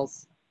something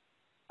else,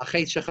 a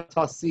Chet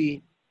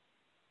Shechatasi,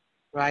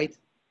 right?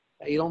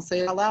 You don't say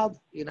it out loud.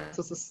 You know,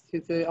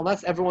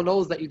 unless everyone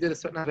knows that you did a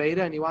certain Aveda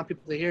and you want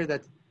people to hear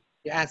that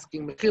you're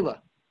asking Mechila,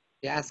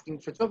 you're asking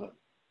for Tuvah.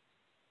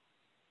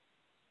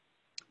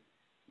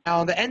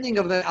 Now, the ending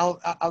of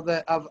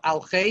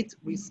Al Chet,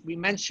 we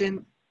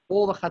mentioned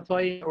all the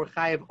Chatoim or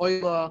Chayev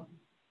Oila,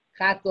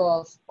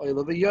 Chatos,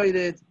 Oila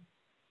V'Yoyed,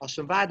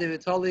 Hashem Vade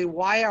V'Toli.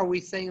 Why are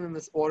we saying in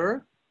this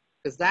order?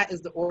 Because that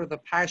is the order of the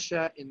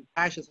Parsha in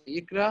Parshas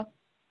Vayikra.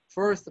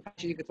 First, the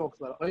Parsha Yikra talks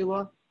about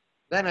Oila,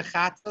 then a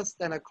Chatos,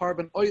 then a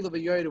carbon Oila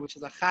V'Yoyed, which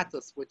is a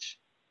Chatos, which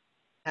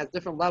has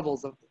different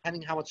levels of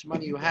depending how much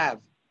money you have.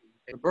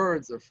 For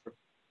birds, or for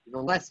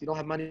less, you don't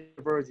have money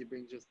for birds, you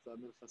bring just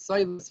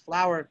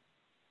flour.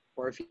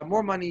 Or if you have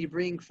more money, you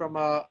bring from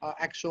a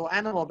actual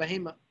animal,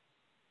 behemoth.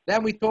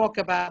 Then we talk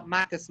about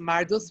Malkus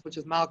Mardus, which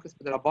is Malkus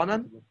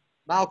B'Drabanan,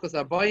 Malkus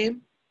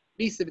Arboim,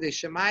 Misa B'Dei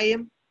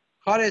Shemayim,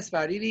 Chores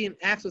V'Ariri, and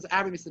afterwards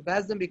Avrim Misa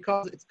Bezdin,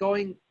 because it's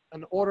going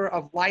an order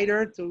of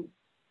lighter to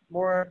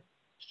more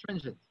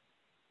stringent.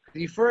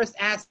 You first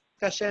ask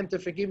Hashem to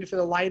forgive you for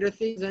the lighter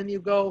things, then you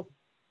go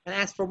and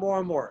ask for more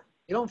and more.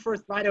 You don't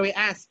first right away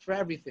ask for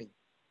everything.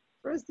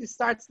 First, you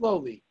start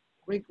slowly,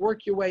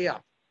 work your way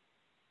up.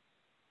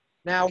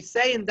 Now, we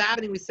say in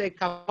davening, we say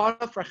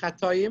kapara for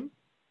chatoyim,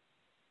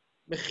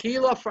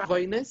 mechila for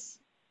avonis,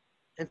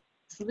 and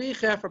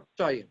slicha for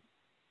pshayim.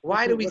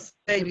 Why do we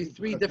say these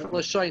three different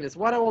lashonis?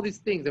 What are all these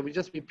things? Are we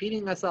just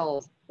repeating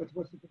ourselves?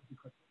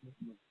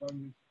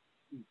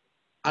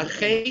 A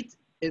chet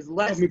is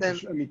less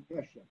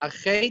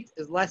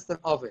than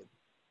oven,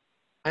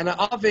 and an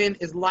oven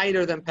is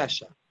lighter than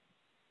pesha.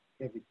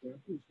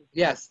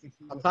 Yes,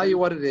 I'll tell you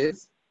what it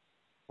is.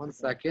 1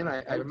 second.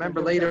 I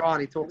remember later on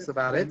he talks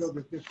about it.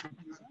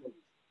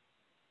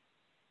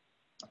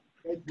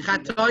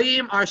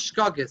 Chatoyim are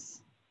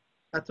shkagis.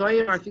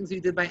 Chatoyim are things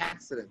you did by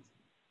accident.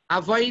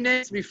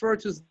 Avoines refer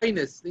to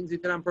zainis, things you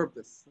did on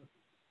purpose.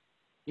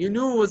 You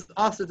knew it was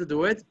also to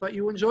do it, but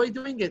you enjoyed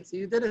doing it, so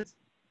you did it.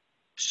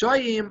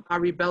 Pshayim are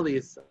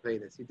rebellious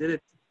avonis. You did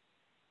it.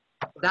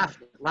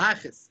 Dafke,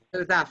 lahachis, you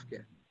did it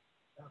dafke.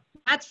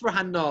 That's for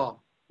hana,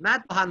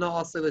 not hana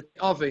also the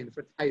oven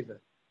for taiva.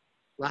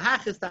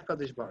 Lahachis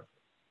takadosh baruch.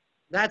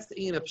 That's the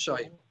in of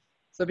pshayim.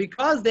 So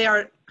because they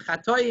are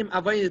chatoyim,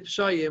 avonim,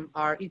 pshayim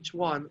are each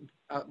one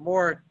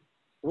more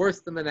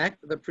worse than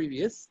the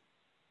previous.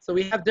 So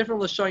we have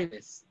different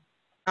lashonis.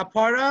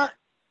 Kapara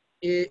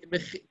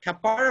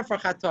for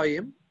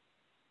chatoyim.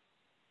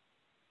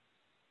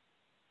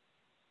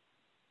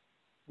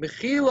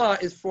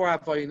 Mechila is for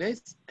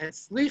avonis, and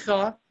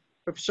slicha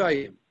for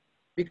pshayim.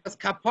 Because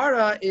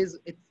kapara it's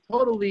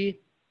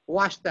totally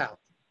washed out.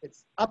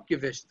 It's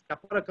upgevished.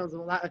 Kapara comes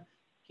from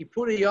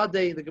Kippur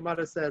Yodei, the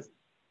Gemara says,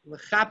 the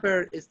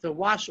chaper is to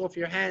wash off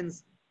your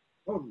hands,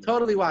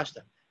 totally washed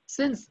out.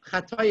 Since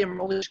chatoyim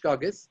are only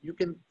shkagis, you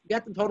can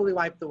get them totally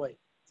wiped away.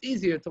 It's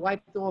easier to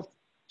wipe them off.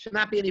 Should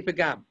not be any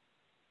pagam.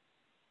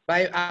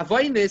 By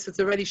avoinis, it's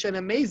already shen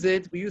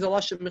amazed. We use a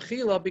lashon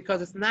mechila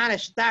because it's not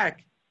as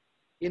stark.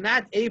 You're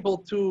not able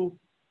to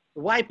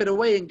wipe it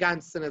away in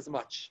ganzen as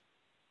much.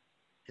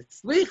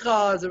 It's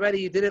slicha is already,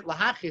 you did it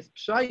lahachis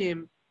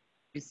pshayim.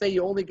 You say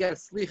you only get a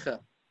slicha.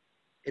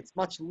 It's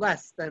much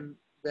less than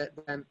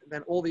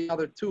all the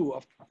other two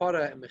of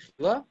kapara and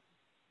mechila,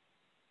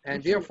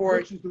 and therefore,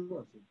 which is the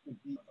worst?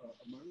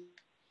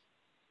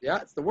 Yeah,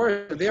 it's the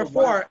word. So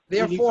Therefore,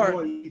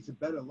 it's a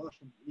better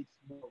lashon. It's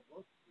more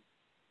work.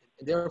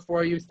 And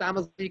therefore, you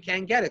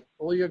can't get it.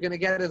 All you're going to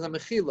get is a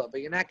mechila,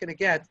 but you're not going to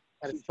get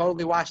that it's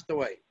totally washed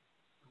away.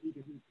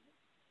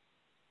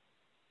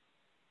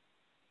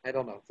 I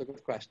don't know. It's a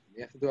good question.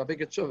 You have to do a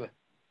bigger tshuva,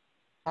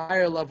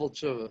 higher level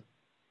tshuva.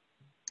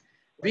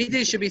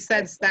 Vidi should be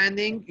said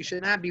standing. You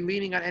should not be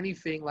leaning on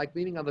anything like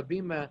leaning on the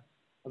bima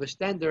of the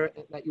stender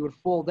that you would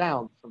fall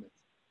down from it.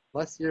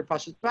 Unless you're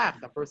pashut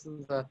shvach. A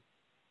person's on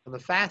the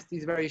fast,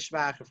 he's very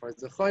shvach. If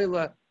it's a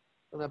choila,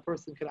 then a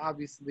person could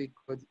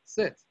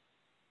sit.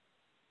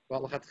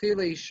 But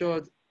l'chatchila you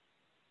should,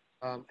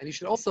 and you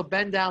should also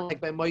bend down like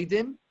by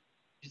moedim.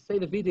 You should say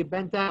the vidi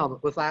bend down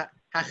with a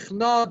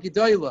hachna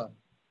gedoyla.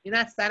 You're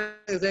not standing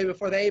there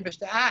before the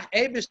Eibishter.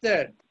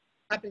 Eibishter,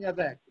 tapping at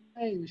that.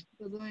 Hey,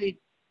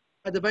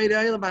 at the Beit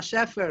Eilam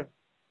HaShefer,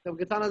 the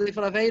Getana de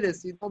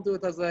Falavedis, you don't do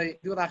it as a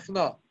do it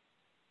achna.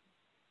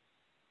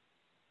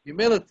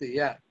 Humility,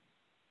 yeah.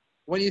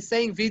 When you're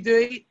saying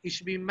vidui, you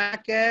should be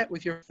makeh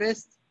with your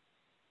fist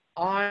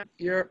on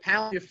your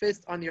pound your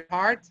fist on your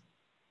heart,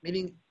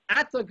 meaning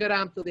ato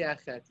garam to the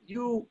achet.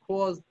 You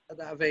caused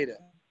the aveda.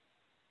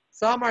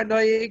 Some are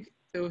noyig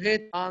to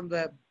hit on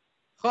the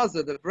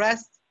chazah, the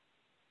breast,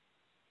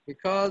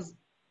 because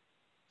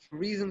for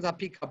reasons of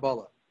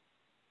Kabbalah.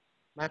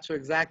 Not sure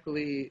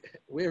exactly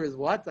where is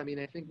what. I mean,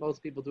 I think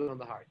most people do it on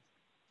the heart.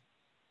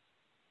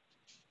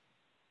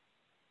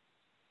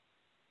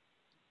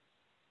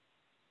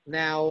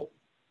 Now,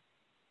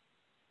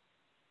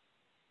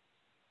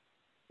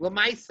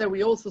 Lamaisa,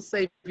 we also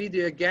say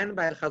video again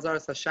by the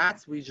Chazar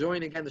Sashatz. We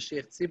join again the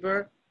Sheikh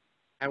Tzibur,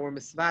 and we're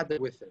misvada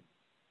with him.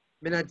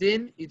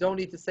 Minadin, you don't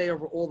need to say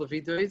over all the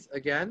videos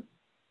again.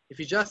 If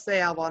you just say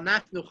Aval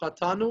Nachnu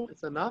Chatanu,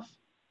 it's enough.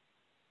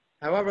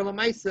 However,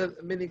 Lamaisa,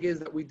 the minig is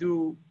that we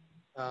do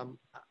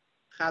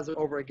Chazar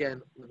over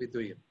again the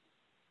viduyim.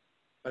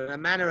 But in a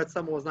manner that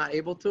someone was not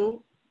able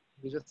to,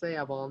 you just say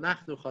Aval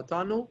Nachnu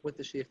Chatanu with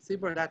the Sheikh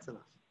Tzibur, and that's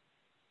enough.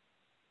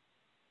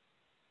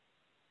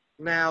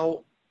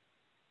 Now,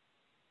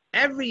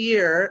 every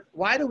year,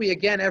 why do we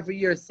again every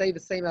year say the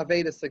same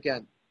Avedis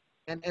again?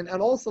 And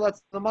also,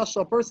 let's the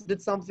mashal person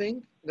did something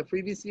in the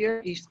previous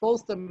year, he's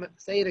supposed to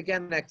say it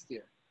again next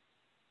year.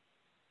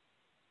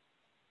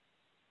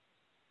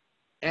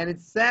 And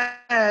it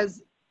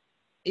says,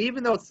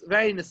 even though it's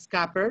very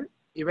niskaper,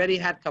 he already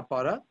had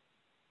kapara,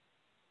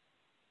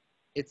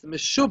 it's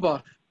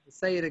meshubach to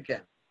say it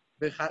again.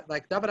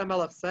 Like David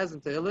HaMelech says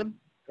in Tehillim,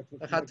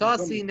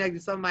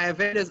 my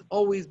Aveda is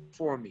always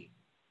before me.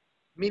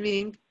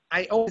 Meaning,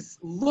 I always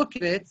look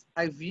at it,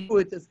 I view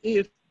it as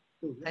if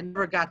I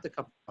never got the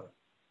kapara.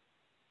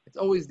 It's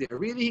always there.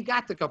 Really, he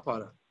got the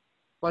kapara.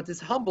 But this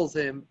humbles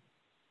him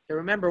to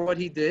remember what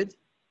he did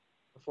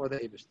before the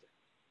Eibishter.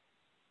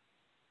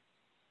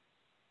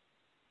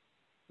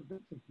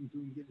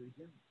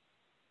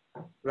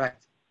 Right.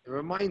 It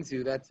reminds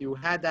you that you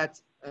had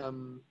that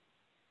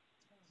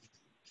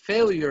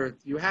failure,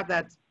 you have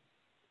that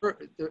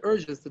the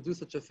urges to do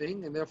such a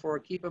thing, and therefore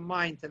keep in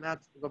mind to not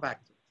go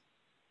back to it.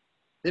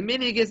 The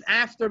minig is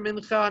after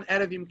Mincha and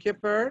Erev Yom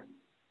Kippur.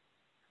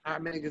 Our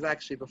minig is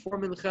actually before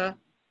Mincha.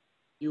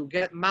 You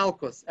get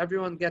Malkus.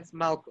 Everyone gets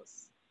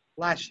Malkus.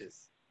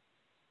 Lashes.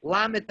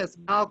 Lamet has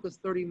Malkus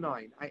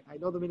 39. I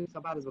know the minig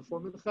Chabad is before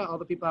Mincha.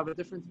 Other people have a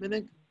different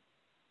minig.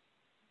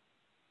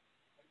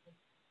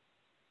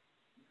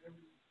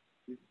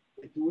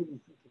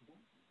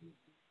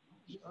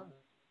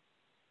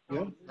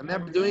 Yeah. I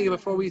remember doing it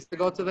before we used to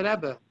go to the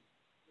Rebbe.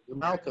 The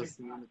Malkus.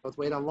 Let's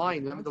wait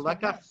online. Remember the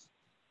Lekach?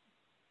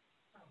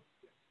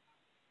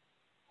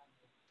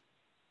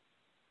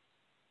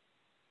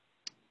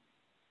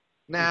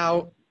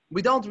 Now,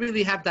 we don't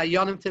really have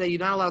Dayanim today. You're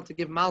not allowed to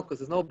give Malkus.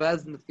 There's no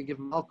Bezdin that can give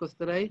Malkus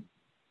today.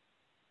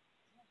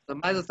 So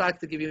Mazel starts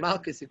to give you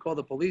Malkus, you call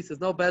the police.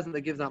 There's no Bezdin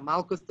that gives out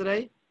Malkus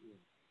today.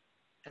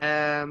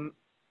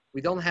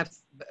 We don't have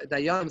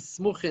Dayanim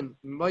Smuchin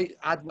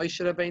Ad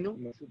Moshe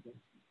Rabbeinu.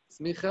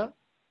 Smicha.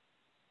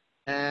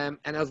 And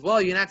as well,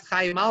 you're not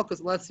Chai Malkus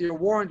unless you're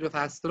warned with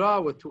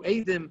Hastra, with two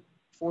Eidim,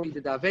 for you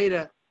to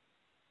Daveda.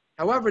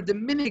 However, the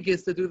minig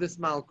is to do this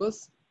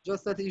Malkus,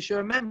 just that you should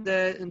remember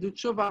and do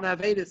tshuva on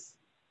Avedis.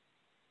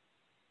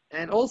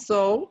 And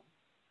also,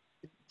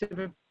 to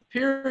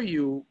prepare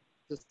you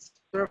to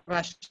serve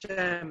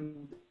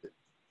Hashem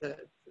the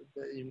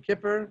Yom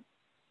Kippur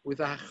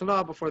with a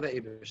hachna before the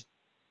Eibush.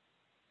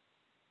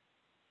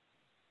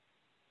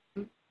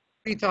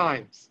 3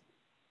 times.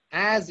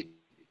 As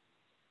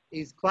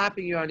he's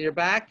clapping you on your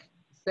back,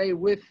 say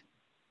with,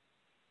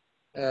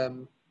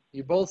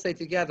 you both say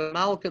together,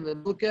 Malkan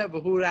and Luka,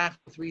 V'hurach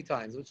 3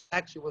 times, which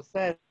actually was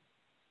said,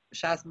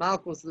 Shas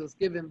Malkus was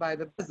given by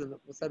the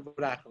President, was said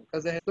V'hurachim,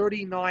 because there are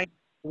 39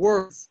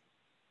 words,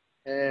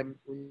 13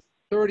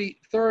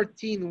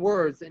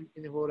 words in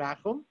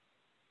V'hurachim.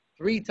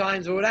 3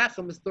 times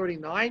V'hurachim is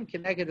 39,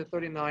 connected to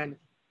 39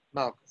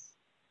 Malkus.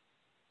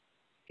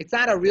 It's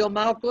not a real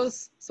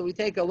Malkus, so we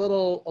take a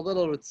little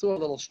ritzur, a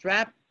little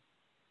strap.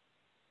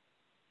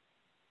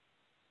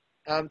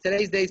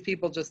 Today's days,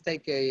 people just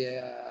take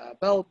a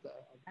belt, a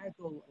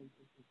handle, and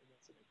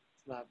that's it.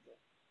 It's not.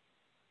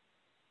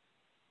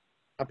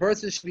 A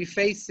person should be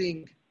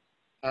facing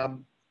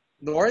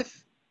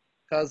north,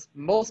 because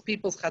most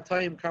people's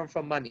chatoim come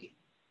from money.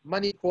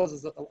 Money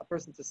causes a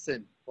person to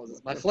sin.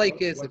 Causes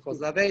machlekes, it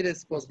causes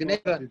avedis, causes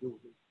geneva.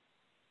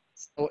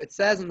 So it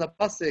says in the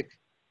pasuk,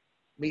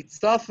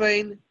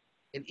 mitzafein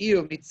in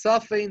Iyov,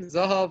 mitzafein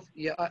zahav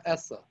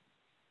ya'asa.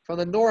 From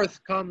the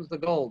north comes the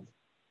gold.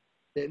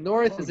 The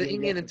north is the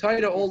Inyan and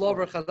Torah. All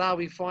over Chazal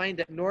we find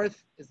that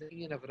north is the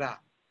Inyan of Ra.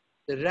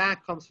 The Ra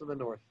comes from the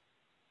north.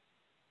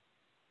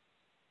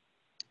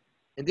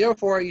 And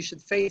therefore you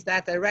should face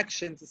that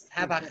direction to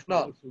have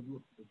Achna.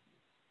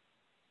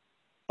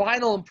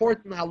 Final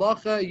important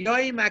halacha,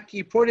 Yom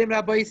HaKippurim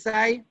Rabbi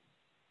say,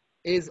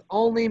 is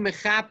only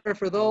mechaper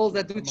for those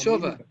that do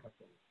tshuva.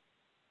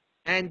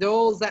 And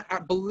those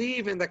that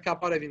believe in the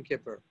Kapara of Yom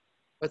Kippur.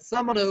 But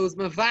someone who's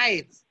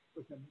mevayit,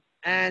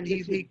 and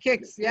he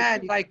kicks,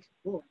 and he's like,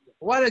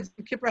 what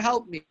did Kippur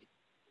help me?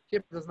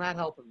 Kippur does not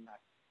help him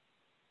back.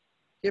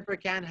 Kippur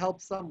can't help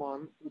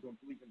someone who don't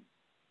believe in him.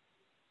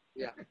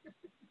 Yeah.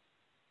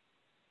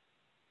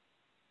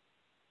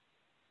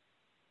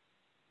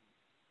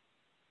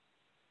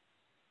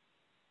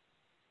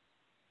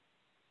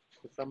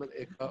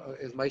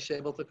 Is Moshe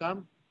able to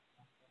come?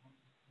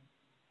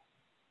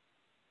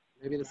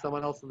 Maybe there's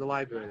someone else in the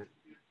library.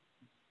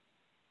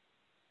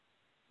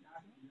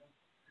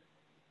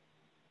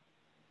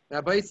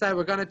 Rabbi said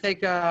we're going to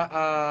take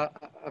a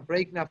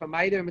break now for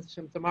Maider.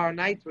 Tomorrow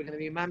night we're going to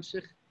be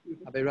Mamshich.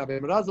 Rabbi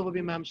Mrazal will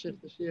be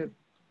Mamshich this year.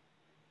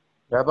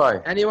 Rabbi.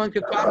 Anyone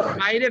could come from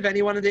Maider?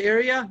 Anyone in the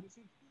area?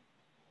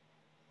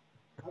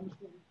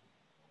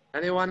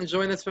 Anyone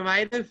join us from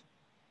Maider?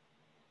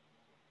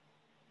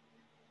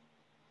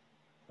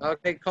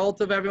 Okay, cult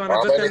of everyone.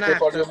 How many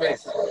people you need?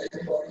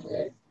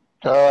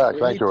 Correct.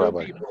 Thank you,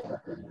 Rabbi.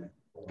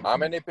 How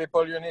many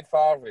people you need for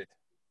Arvit?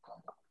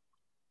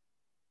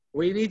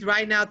 We need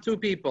right now 2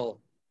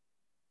 people.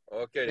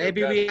 Okay.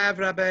 Maybe we have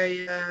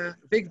Rabbi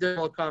Victor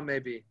will come.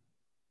 Maybe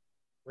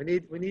we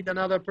need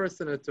another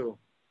person or 2.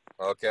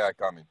 Okay, I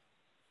come in.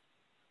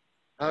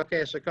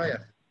 Okay,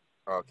 Shakoyach.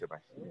 Okay, bye.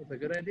 It's a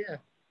good idea.